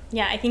her.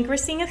 Yeah, I think we're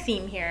seeing a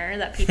theme here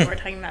that people are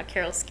talking about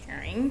Carol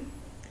scaring.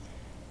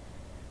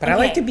 But okay. I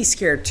like to be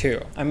scared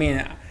too. I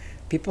mean,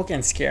 people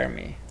can scare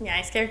me. Yeah,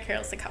 I scared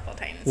Carlos a couple of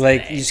times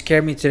Like, today. You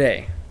scared me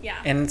today.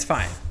 Yeah. And it's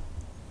fine.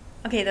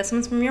 Okay, this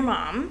one's from your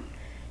mom.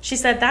 She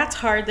said, that's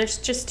hard. There's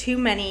just too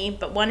many.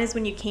 But one is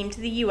when you came to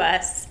the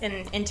U.S.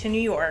 and into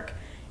New York,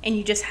 and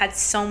you just had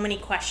so many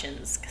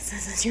questions because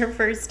this is your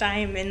first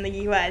time in the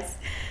U.S.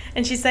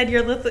 And she said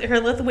her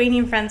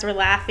Lithuanian friends were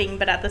laughing,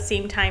 but at the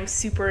same time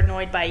super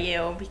annoyed by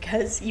you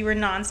because you were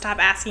nonstop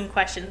asking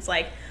questions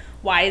like,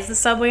 why is the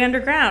subway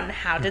underground?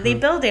 How did they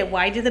build it?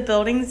 Why do the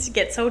buildings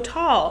get so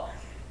tall?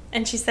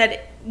 And she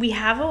said, we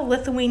have a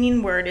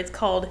Lithuanian word. It's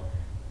called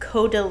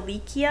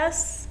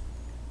kodelikias.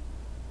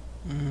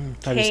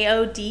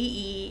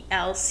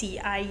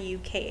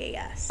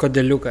 Kodelciukas.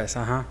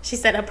 Kodelukas, She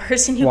said, a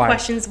person who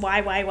questions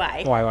why. Why,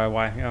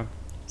 yeah.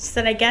 She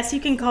said, I guess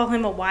you can call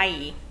him a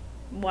why.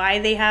 Why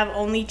they have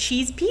only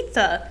cheese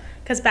pizza.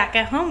 Because back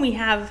at home we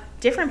have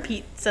different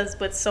pizzas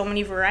with so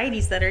many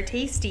varieties that are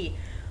tasty.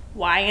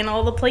 Why in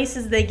all the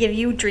places they give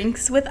you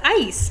drinks with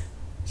ice?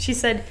 She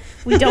said,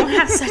 we don't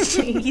have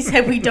he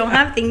said, we don't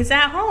have things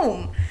at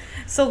home.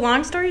 So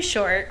long story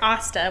short,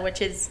 Asta,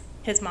 which is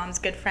his mom's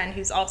good friend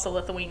who's also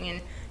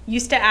Lithuanian,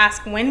 used to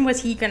ask, when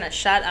was he going to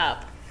shut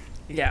up?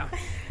 Yeah.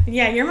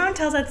 Yeah, your mom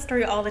tells that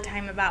story all the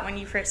time about when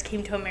you first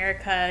came to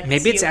America.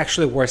 Maybe it's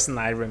actually worse than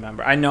I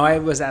remember. I know I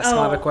was asking a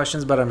lot of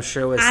questions, but I'm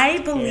sure it was I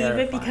believe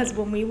it because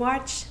when we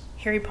watch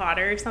Harry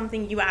Potter or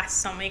something, you ask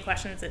so many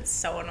questions, it's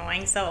so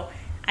annoying. So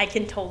I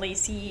can totally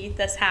see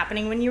this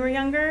happening when you were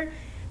younger.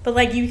 But,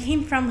 like, you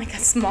came from, like, a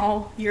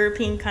small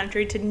European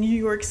country to New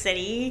York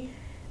City.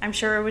 I'm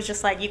sure it was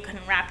just, like, you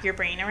couldn't wrap your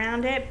brain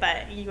around it,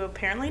 but you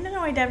apparently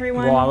annoyed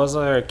everyone. Well, I was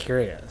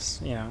curious,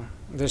 you know.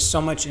 There's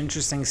so much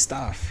interesting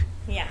stuff.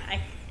 Yeah.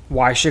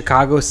 Why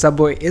Chicago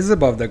subway is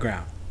above the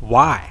ground.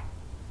 Why?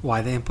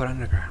 Why they didn't put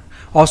underground.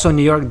 Also,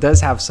 New York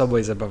does have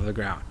subways above the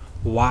ground.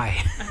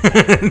 Why?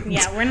 Okay.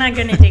 Yeah, we're not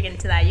going to dig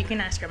into that. You can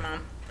ask your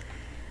mom.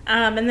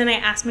 And then I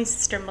asked my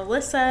sister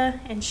Melissa,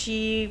 and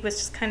she was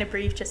just kind of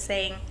brief, just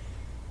saying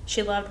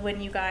she loved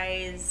when you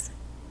guys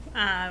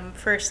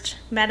first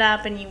met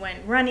up and you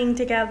went running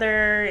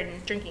together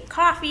and drinking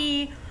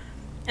coffee.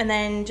 And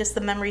then just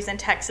the memories in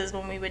Texas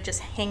when we would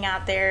just hang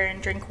out there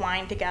and drink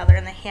wine together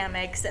in the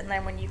hammocks. And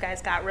then when you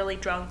guys got really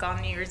drunk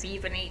on New Year's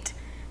Eve and ate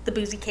the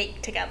boozy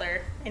cake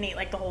together and ate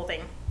like the whole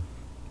thing.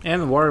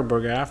 And the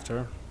Whataburger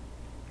after.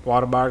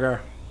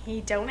 Whataburger.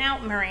 Hey, don't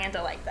out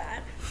Miranda like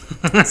that.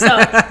 So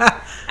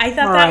I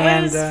thought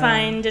that was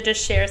fun to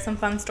just share some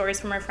fun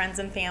stories from our friends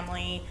and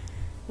family.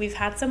 We've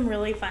had some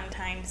really fun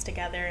times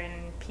together,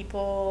 and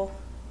people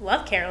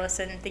love Careless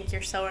and think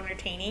you're so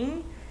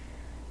entertaining.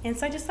 And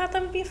so I just thought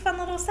that would be a fun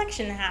little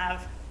section to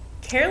have.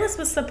 Careless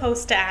was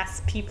supposed to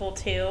ask people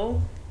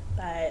too,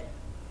 but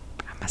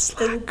I'm a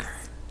slacker.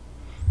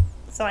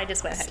 So I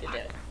just went ahead to do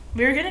it.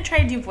 We were going to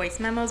try to do voice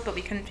memos, but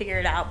we couldn't figure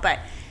it out. But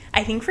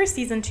I think for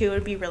season 2, it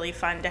would be really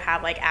fun to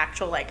have like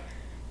actual like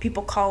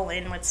people call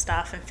in with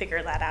stuff and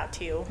figure that out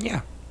too.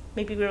 Yeah.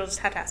 Maybe we'll just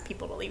have to ask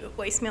people to leave a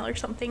voicemail or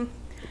something.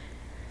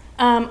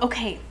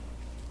 Okay.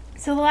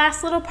 So the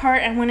last little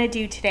part I want to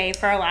do today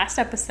for our last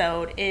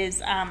episode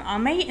is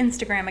on my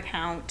Instagram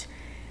account,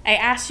 I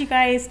asked you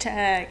guys to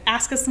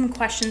ask us some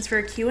questions for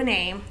a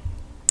Q&A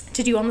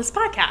to do on this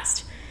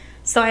podcast.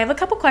 So I have a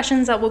couple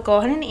questions that we'll go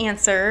ahead and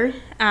answer.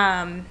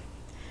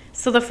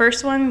 So the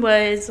first one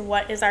was,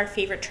 what is our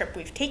favorite trip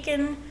we've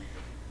taken?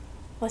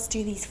 Let's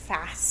do these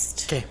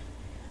fast. Okay.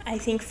 I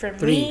think for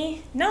 3.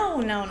 me...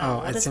 No.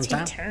 Oh, We'll just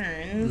take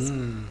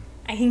turns.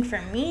 I think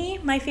for me,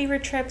 my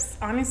favorite trips,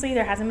 honestly,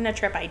 there hasn't been a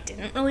trip I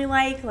didn't really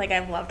like. Like,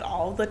 I've loved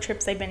all the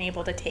trips I've been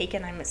able to take,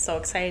 and I'm so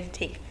excited to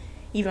take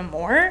even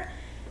more.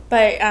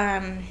 But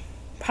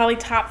probably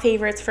top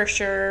favorites for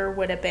sure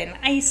would have been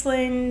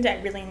Iceland.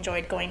 I really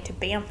enjoyed going to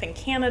Banff in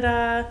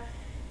Canada.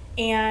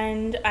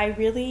 And I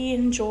really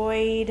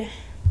enjoyed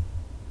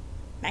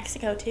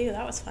Mexico, too.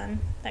 That was fun.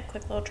 That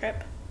quick little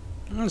trip.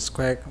 That was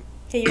quick.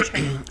 Okay, your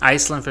turn.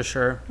 Iceland for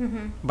sure,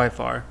 by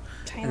far.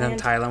 Thailand. And then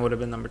Thailand would have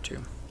been number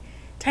 2.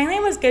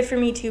 Thailand was good for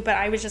me too, but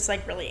I was just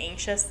like really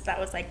anxious. That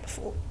was like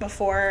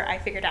before I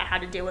figured out how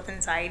to deal with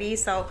anxiety.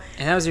 So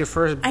And that was your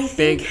first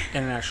big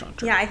international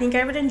trip. yeah, I think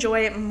I would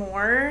enjoy it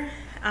more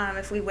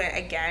if we went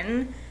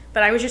again.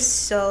 But I was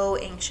just so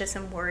anxious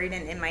and worried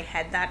and in my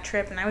head that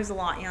trip, and I was a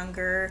lot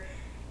younger.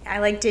 I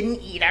like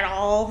didn't eat at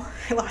all.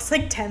 I lost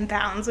like 10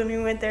 pounds when we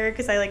went there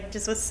because I like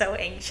just was so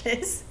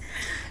anxious.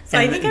 So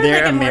and I think I would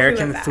like it more if we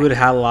American went back. food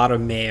had a lot of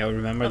mayo.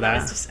 Remember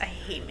that? Was just, I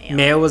hate mayo.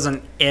 Mayo was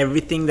on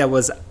everything that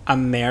was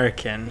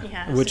American,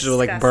 Yeah, it was which was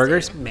like disgusting.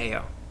 burgers,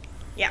 mayo.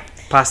 Yeah.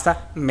 Pasta,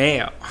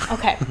 mayo.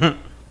 Okay.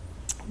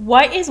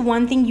 What is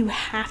one thing you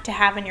have to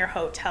have in your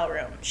hotel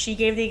room? She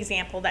gave the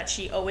example that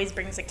she always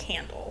brings a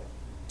candle.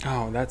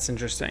 Oh, that's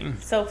interesting.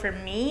 So for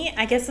me,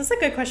 I guess this is a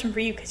good question for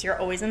you because you're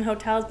always in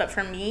hotels. But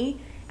for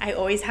me, I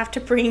always have to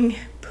bring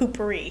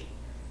poopery.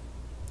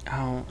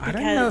 Oh, I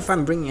don't know if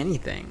I'm bringing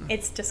anything.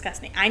 It's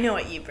disgusting. I know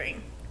what you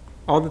bring.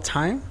 All the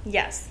time?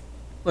 Yes.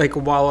 Like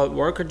while at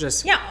work or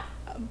just Yeah.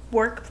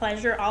 Work,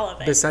 pleasure, all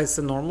of it. besides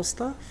the normal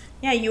stuff?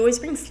 Yeah, you always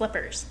bring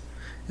slippers.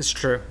 It's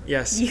true.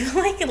 Yes. You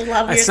like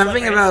love your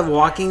Something slippers. about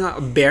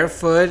walking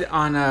barefoot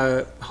on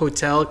a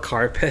hotel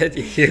carpet.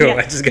 Ew, Yeah,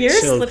 I just get you're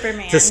a chilled. slipper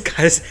man.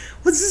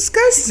 What's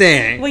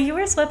disgusting? Well, you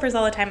wear slippers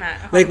all the time at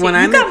home. Like too. when you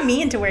I'm got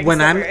me into wearing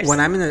slippers.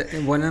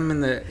 when I'm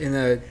in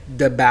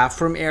the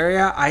bathroom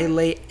area, I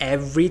lay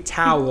every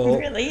towel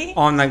Really?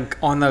 on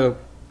the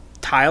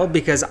tile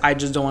because I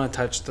just don't want to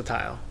touch the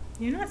tile.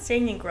 You're not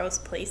staying in gross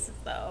places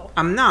though.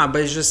 I'm not,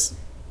 but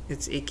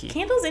it's icky.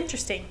 Candle's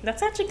interesting.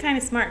 That's actually kind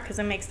of smart because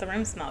it makes the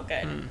room smell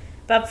good.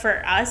 But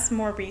for us,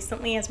 more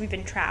recently, as we've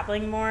been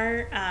traveling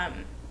more,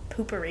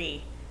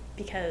 poopery,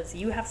 because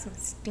you have some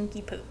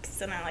stinky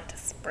poops, and I like to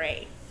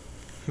spray.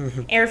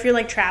 Or if you're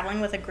like traveling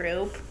with a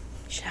group,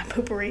 you should have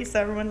poopery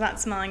so everyone's not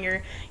smelling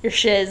your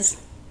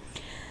shiz.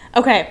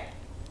 Okay.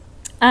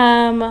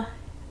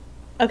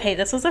 Okay,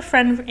 this was a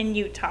friend in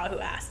Utah who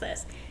asked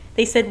this.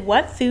 They said,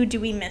 what food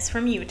do we miss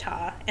from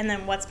Utah? And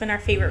then what's been our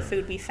favorite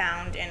food we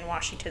found in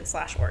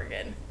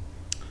Washington/Oregon?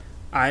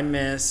 I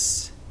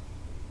miss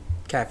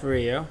Cafe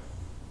Rio.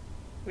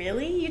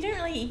 Really? You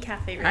didn't really eat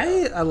Cafe Rio?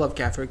 I love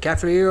Cafe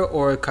Rio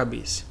or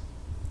Cubby's.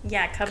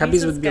 Yeah,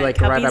 Cubby's was would be good. like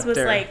Cubby's right up was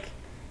there. like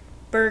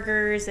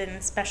burgers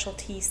and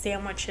specialty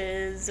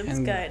sandwiches. It was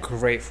And good.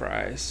 great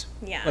fries.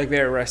 Yeah. Like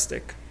very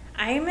rustic.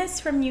 I miss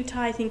from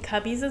Utah, I think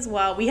Cubby's as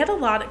well. We had a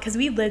lot because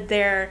we lived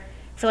there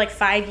for like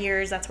 5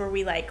 years. That's where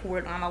we like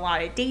were on a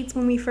lot of dates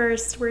when we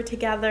first were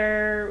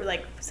together.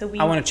 Like so we.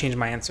 I want to change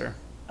my answer.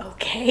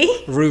 Okay.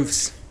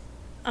 Roofs.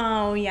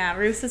 Oh yeah,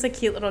 Roof's is a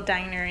cute little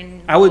diner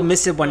and. I would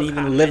miss it when I even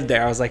Cottage. lived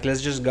there. I was like,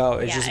 let's just go.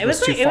 It just it was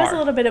was too like far. it was a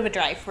little bit of a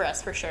drive for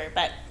us for sure,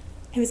 but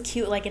it was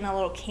cute, like in a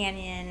little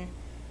canyon.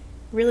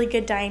 Really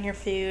good diner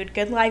food,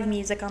 good live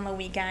music on the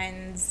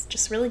weekends,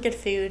 just really good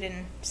food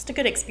and just a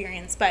good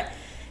experience. But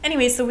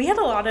anyway, so we had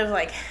a lot of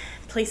like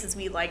places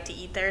we like to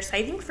eat there. So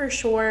I think for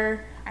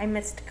sure I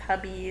missed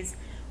Cubby's.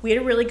 We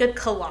had a really good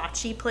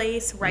kolache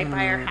place right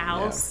by our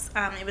house.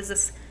 It was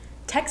this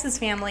Texas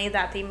family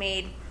that they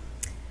made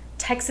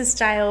Texas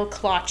style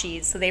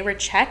kolaches. So they were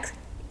Czech,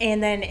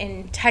 and then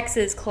in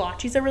Texas,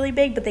 kolaches are really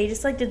big, but they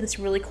just like did this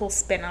really cool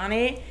spin on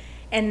it.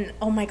 And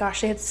oh my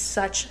gosh, they had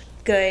such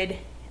good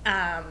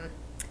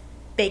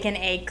bacon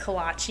egg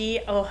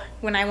kolache. Oh,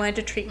 when I wanted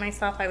to treat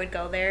myself, I would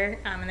go there,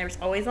 and there was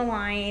always a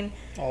line.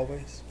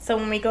 Always. So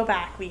when we go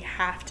back, we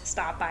have to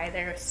stop by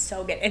there. It was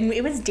so good, and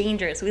it was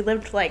dangerous. We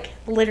lived like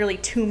literally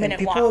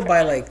 2-minute walk. People from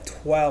buy it. like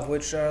 12,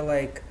 which are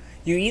like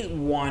you eat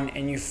one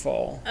and you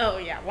full. Oh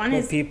yeah, one But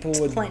is people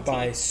would plenty.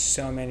 buy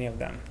so many of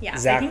them. Yeah,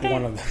 Zach, I think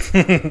one of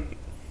them.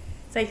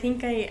 So I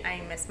think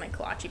I miss my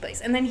kolache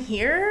place. And then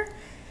here,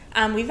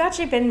 we've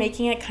actually been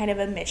making it kind of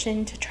a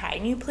mission to try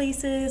new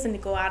places and to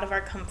go out of our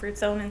comfort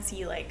zone and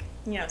see like,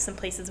 you know, some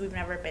places we've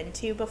never been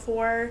to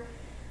before.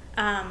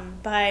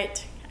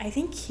 But I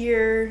think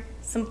here,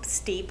 some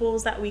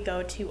staples that we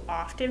go to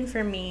often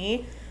for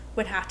me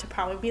would have to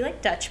probably be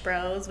like Dutch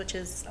Bros, which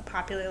is a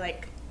popular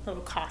like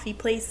little coffee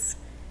place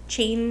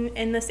chain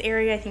in this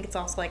area. I think it's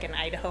also like in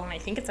Idaho, and I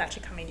think it's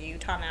actually coming to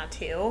Utah now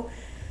too.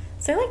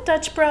 So I like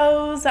Dutch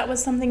Bros. That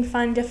was something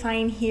fun to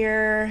find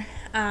here.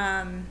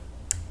 And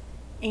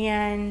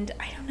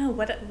I don't know,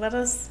 what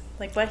else,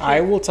 like what here?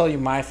 I will tell you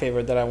my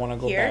favorite that I want to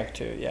go Here? back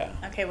to. Yeah.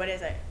 Okay, what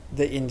is it?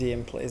 The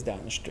Indian place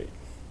down the street.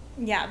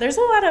 Yeah, there's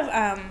a lot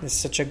of, It's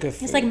such a good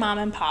food. it's like mom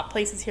and pop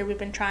places here we've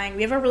been trying.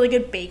 We have a really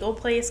good bagel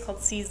place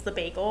called Seize the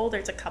Bagel.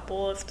 There's a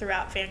couple of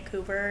throughout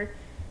Vancouver.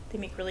 They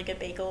make really good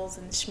bagels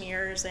and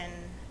schmears and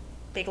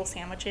bagel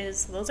sandwiches.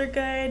 So those are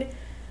good.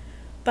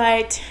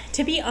 But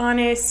to be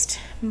honest,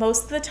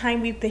 most of the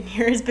time we've been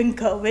here has been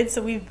COVID,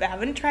 so we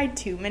haven't tried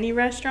too many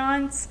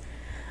restaurants.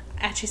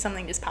 Actually,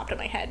 something just popped in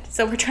my head.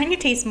 So we're trying to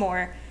taste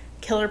more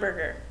Killer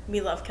Burger.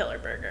 We love Killer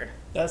Burger.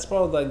 That's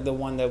probably like the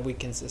one that we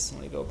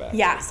consistently go back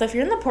Yeah, to. so if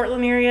you're in the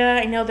Portland area,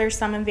 I know there's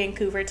some in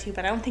Vancouver too,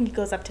 but I don't think it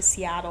goes up to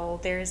Seattle.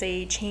 There's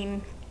a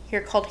chain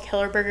here called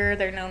Killer Burger.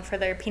 They're known for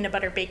their peanut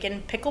butter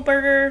bacon pickle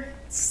burger.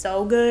 It's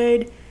so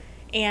good.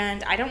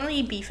 And I don't really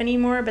eat beef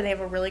anymore, but they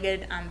have a really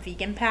good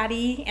vegan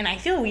patty. And I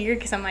feel weird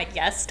because I'm like,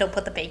 yes, still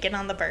put the bacon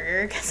on the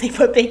burger because they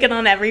put bacon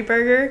on every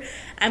burger.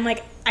 I'm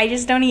like, I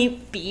just don't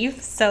eat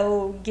beef,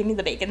 so give me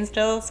the bacon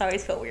still. So I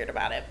always feel weird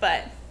about it.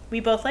 But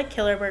we both like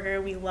Killer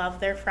Burger. We love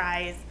their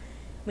fries.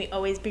 We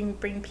always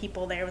bring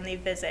people there when they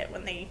visit,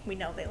 when we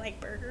know they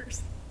like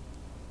burgers.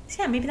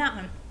 So yeah, maybe that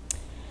one.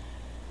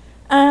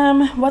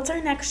 What's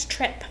our next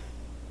trip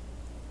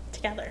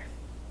together?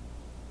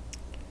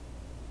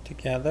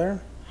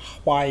 Together?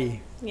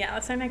 Hawaii. Yeah,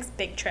 that's our next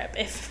big trip.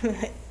 If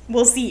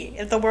we'll see.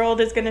 If the world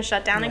is going to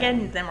shut down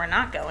again, then we're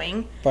not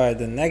going. But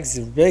the next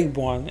big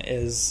one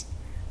is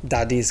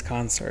Daddy's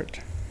concert.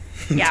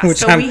 Yeah, Which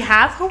so I'm we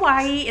have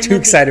Hawaii in too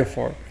excited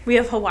for. We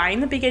have Hawaii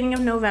in the beginning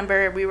of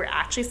November. We were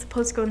actually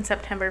supposed to go in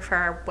September for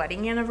our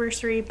wedding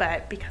anniversary,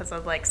 but because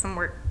of like some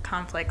work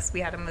conflicts,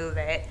 we had to move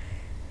it.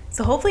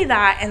 So hopefully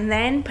that, and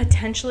then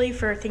potentially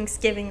for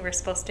Thanksgiving, we're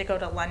supposed to go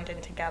to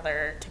London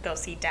together to go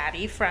see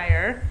Daddy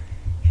Fryer,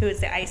 who is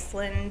the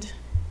Iceland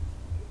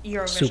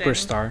Eurovision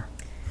Superstar.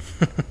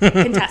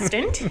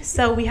 contestant.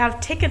 So we have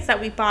tickets that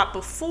we bought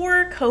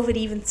before COVID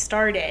even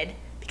started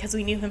because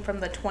we knew him from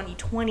the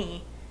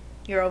 2020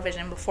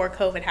 Eurovision before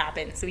COVID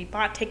happened. So we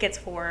bought tickets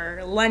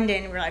for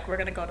London. We're like, we're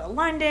going to go to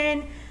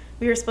London.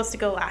 We were supposed to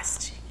go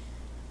last,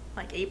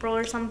 like April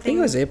or something. I think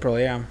it was April,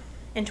 yeah.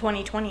 In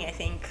 2020, I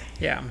think.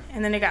 Yeah.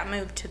 And then it got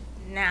moved to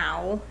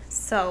now.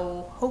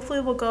 So hopefully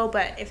we'll go,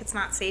 but if it's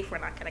not safe, we're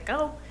not going to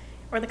go.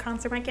 Or the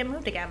concert might get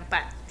moved again.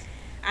 But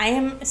I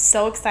am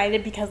so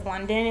excited because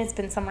London has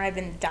been somewhere I've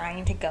been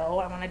dying to go.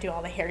 I want to do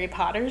all the Harry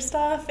Potter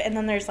stuff. And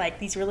then there's like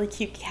these really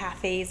cute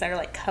cafes that are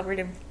like covered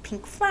in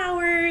pink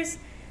flowers.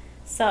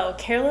 So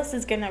Careless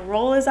is going to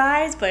roll his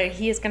eyes, but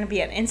he is going to be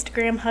an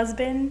Instagram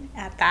husband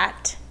at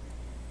that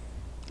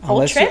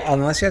whole trip.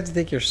 Unless you have to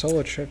take your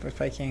solo trip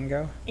if I can't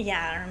go.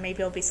 Yeah, or maybe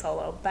it'll be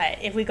solo. But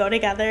if we go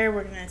together,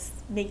 we're going to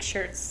make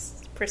sure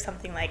it's for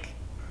something like,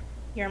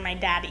 you're my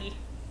daddy.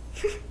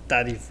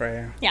 Daddy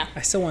Freya. Yeah.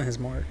 I still want his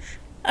march.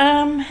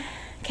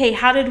 Okay,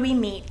 how did we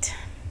meet?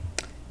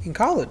 In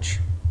college.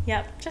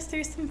 Yep, just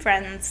through some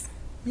friends.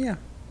 Yeah.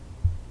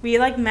 We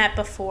like met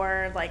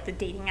before like the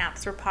dating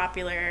apps were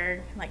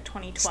popular, like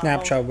 2012.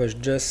 Snapchat was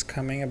just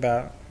coming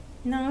about.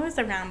 No, it was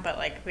around, but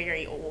like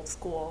very old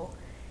school.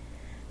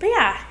 But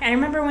yeah, I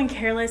remember when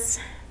Careless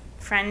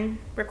friend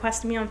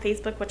requested me on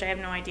Facebook, which I have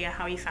no idea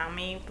how he found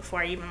me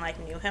before I even like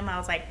knew him. I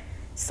was like,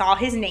 saw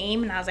his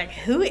name and I was like,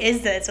 who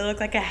is this? It looked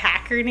like a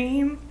hacker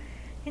name.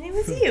 And it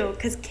was you,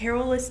 because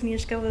Carol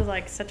Lisnishka was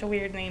like such a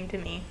weird name to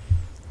me.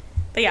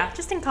 But yeah,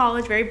 just in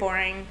college, very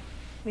boring.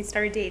 We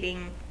started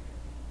dating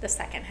the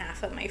second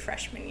half of my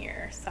freshman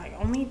year. So I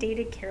only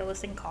dated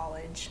Careless in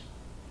college.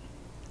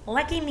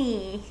 Lucky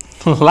me.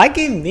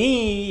 Lucky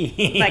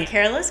me. But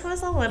Careless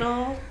was a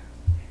little...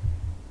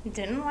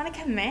 didn't want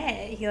to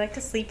commit. He liked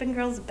to sleep in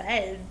girls'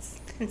 beds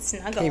and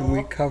snuggle. Okay,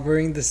 we're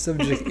covering the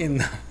subject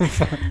enough.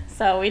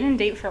 So we didn't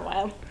date for a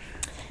while.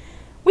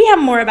 We have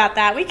more about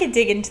that. We could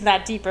dig into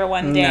that deeper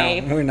one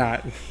day. No, we're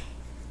not.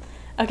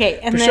 Okay,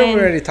 and For then sure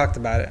we already talked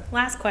about it.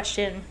 last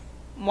question.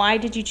 Why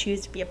did you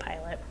choose to be a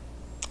pilot?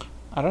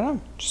 I don't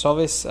know. Just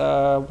always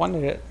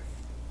wanted it.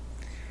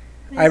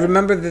 I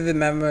remember the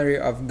memory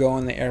of going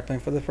on the airplane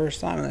for the first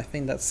time, and I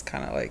think that's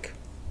kind of like,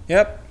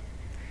 yep.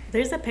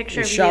 There's a picture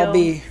It of shall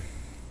you. be.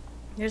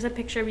 There's a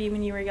picture of you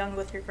when you were young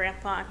with your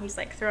grandpa, and he's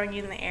like throwing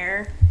you in the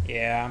air.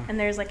 Yeah. And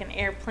there's like an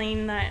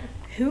airplane that.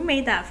 Who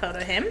made that photo?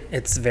 Him?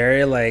 It's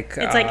very like.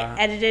 It's like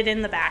edited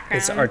in the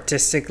background. It's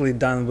artistically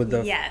done with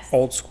the Yes.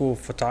 old school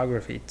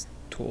photography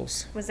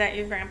tools. Was that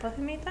your grandpa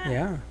who made that?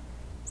 Yeah.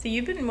 So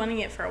you've been wanting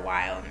it for a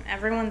while, and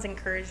everyone's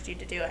encouraged you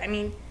to do it. I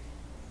mean,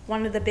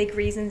 one of the big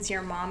reasons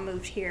your mom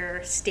moved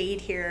here,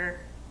 stayed here,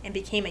 and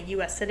became a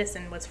U.S.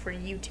 citizen was for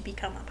you to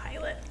become a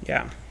pilot.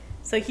 Yeah.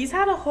 So he's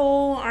had a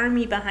whole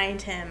army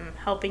behind him,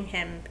 helping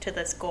him to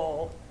this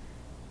goal,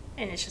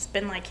 and it's just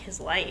been like his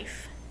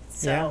life.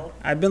 So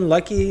Yeah. I've been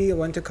lucky.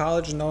 Went to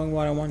college knowing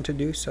what I want to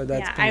do, so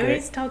that's yeah, been I great.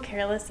 always tell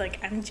Careless,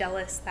 like, I'm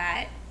jealous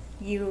that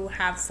you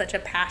have such a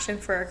passion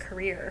for a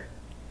career,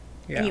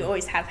 and you Yeah.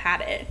 always have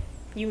had it.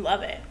 You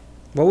love it.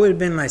 What would have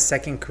been my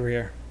second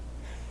career?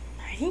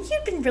 I think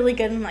you've been really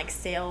good in like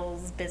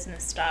sales,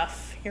 business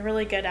stuff. You're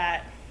really good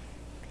at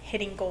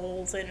hitting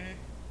goals and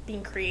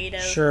being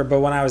creative. Sure, but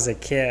when I was a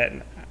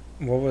kid,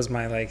 what was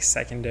my like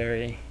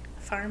secondary?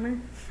 Farmer.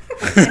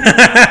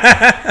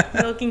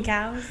 Milking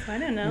cows. I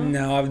don't know.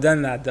 No, I've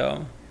done that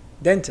though.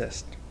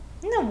 Dentist.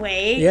 No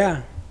way.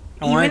 Yeah.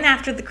 Even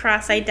after the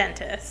cross-eyed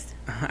dentist.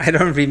 I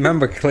don't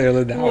remember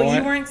clearly that Well, one.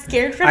 you weren't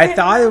scared for I it?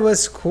 thought it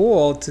was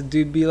cool to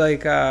be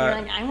like. You're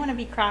like, I want to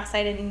be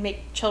cross-eyed and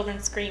make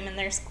children scream in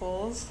their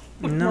schools.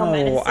 with No,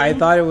 medicine. I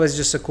thought it was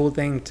just a cool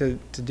thing to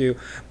do.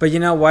 But you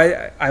know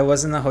what? I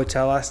was in a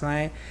hotel last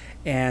night,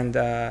 and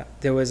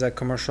there was a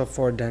commercial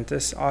for a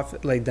dentist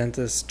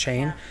dentist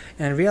chain, Yeah.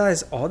 and I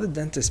realized all the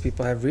dentist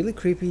people have really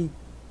creepy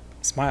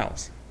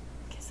smiles.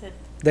 'Cause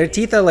Their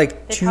teeth are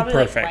like they too probably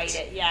perfect. like white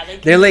it. Yeah, they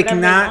can They're do like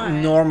whatever they not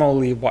want.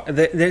 normally white.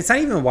 It's not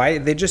even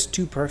white. They're just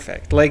too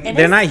perfect. Like It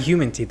they're is- not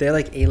human teeth. They're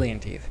like alien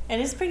teeth. It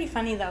is pretty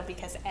funny though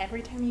because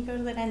every time you go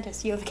to the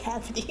dentist, you have a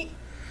cavity.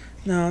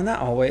 No, not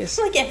always.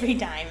 Like every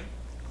time.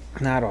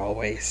 Not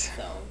always.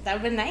 So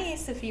that would be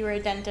nice if you were a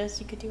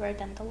dentist. You could do our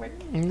dental work.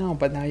 No,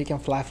 but now you can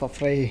fly for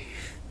free.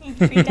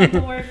 Free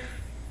dental work,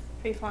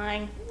 free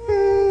flying.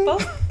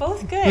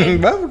 Both good.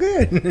 Both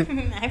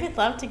good. I would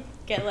love to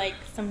get like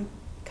some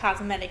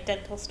cosmetic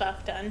dental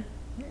stuff done.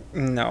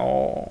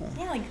 No.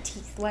 Yeah, like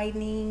teeth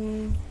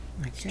whitening,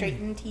 Okay.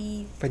 straighten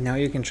teeth. But now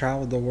you can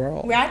travel the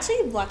world. We're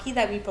actually lucky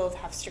that we both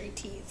have straight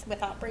teeth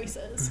without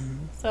braces.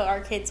 So our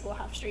kids will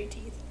have straight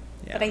teeth.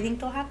 Yeah. But I think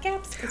they'll have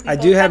gaps. 'cause we I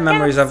both do have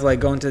memories gaps. of like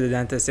going to the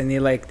dentist and you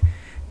like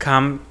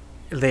come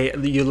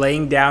you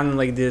laying down in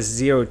like this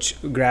zero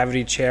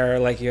gravity chair,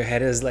 like your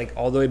head is like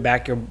all the way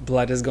back, your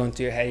blood is going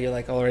to your head, you're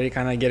like already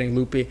kind of getting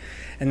loopy,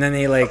 and then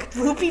they like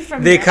Loopy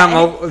from they your come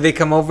head. they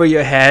come over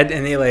your head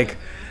and they like,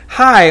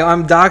 hi,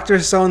 I'm Dr.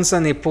 So-and-so,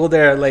 and they pull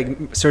their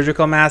like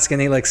surgical mask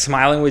and they like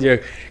smiling with your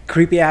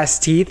creepy ass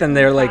teeth and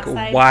they're like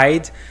Cross-eyed.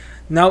 wide.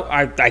 No,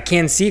 I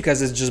can't see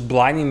because it's just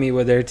blinding me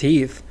with their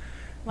teeth.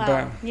 Wow.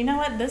 But- You know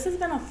what? This has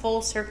been a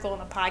full circle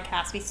in a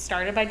podcast. We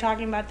started by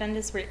talking about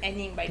dentists. We're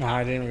ending by talking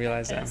I didn't about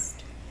realize that. dentists.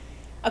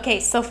 Okay,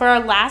 so for our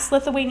last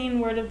Lithuanian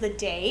word of the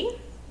day,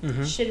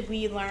 Mm-hmm. should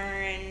we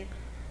learn?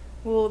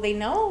 Well, they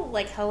know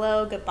like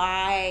hello,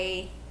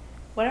 goodbye.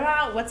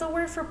 What's a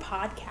word for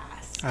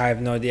podcast? I have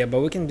no idea,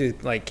 but we can do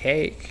like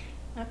cake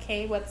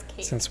Okay, what's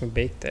cake? since we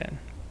baked it.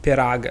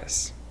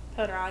 Piragas.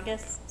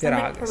 Pyragas.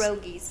 Pyragas.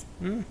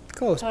 Pierogies.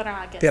 Close.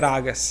 Pyragas.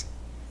 Piragas.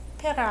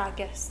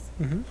 Pyragas.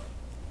 Mhm.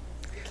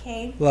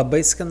 Okay.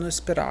 Labai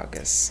skanus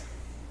piragas.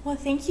 Well,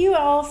 thank you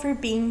all for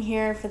being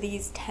here for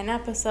these 10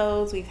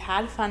 episodes. We've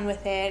had fun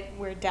with it.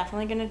 We're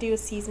definitely going to do a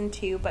season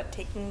 2, but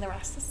taking the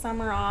rest of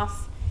summer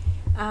off.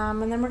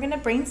 And then we're going to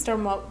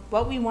brainstorm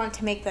what we want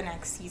to make the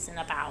next season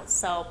about.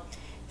 So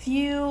if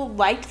you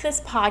liked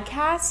this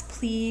podcast,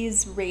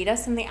 please rate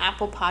us in the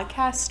Apple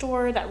Podcast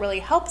Store. That really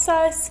helps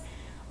us.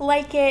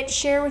 Like it,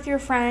 share with your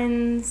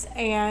friends,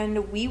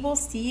 and we will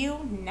see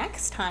you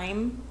next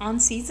time on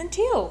season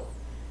 2.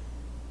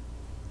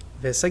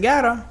 Viso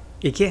gero.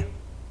 Iki.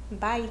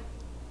 Bye.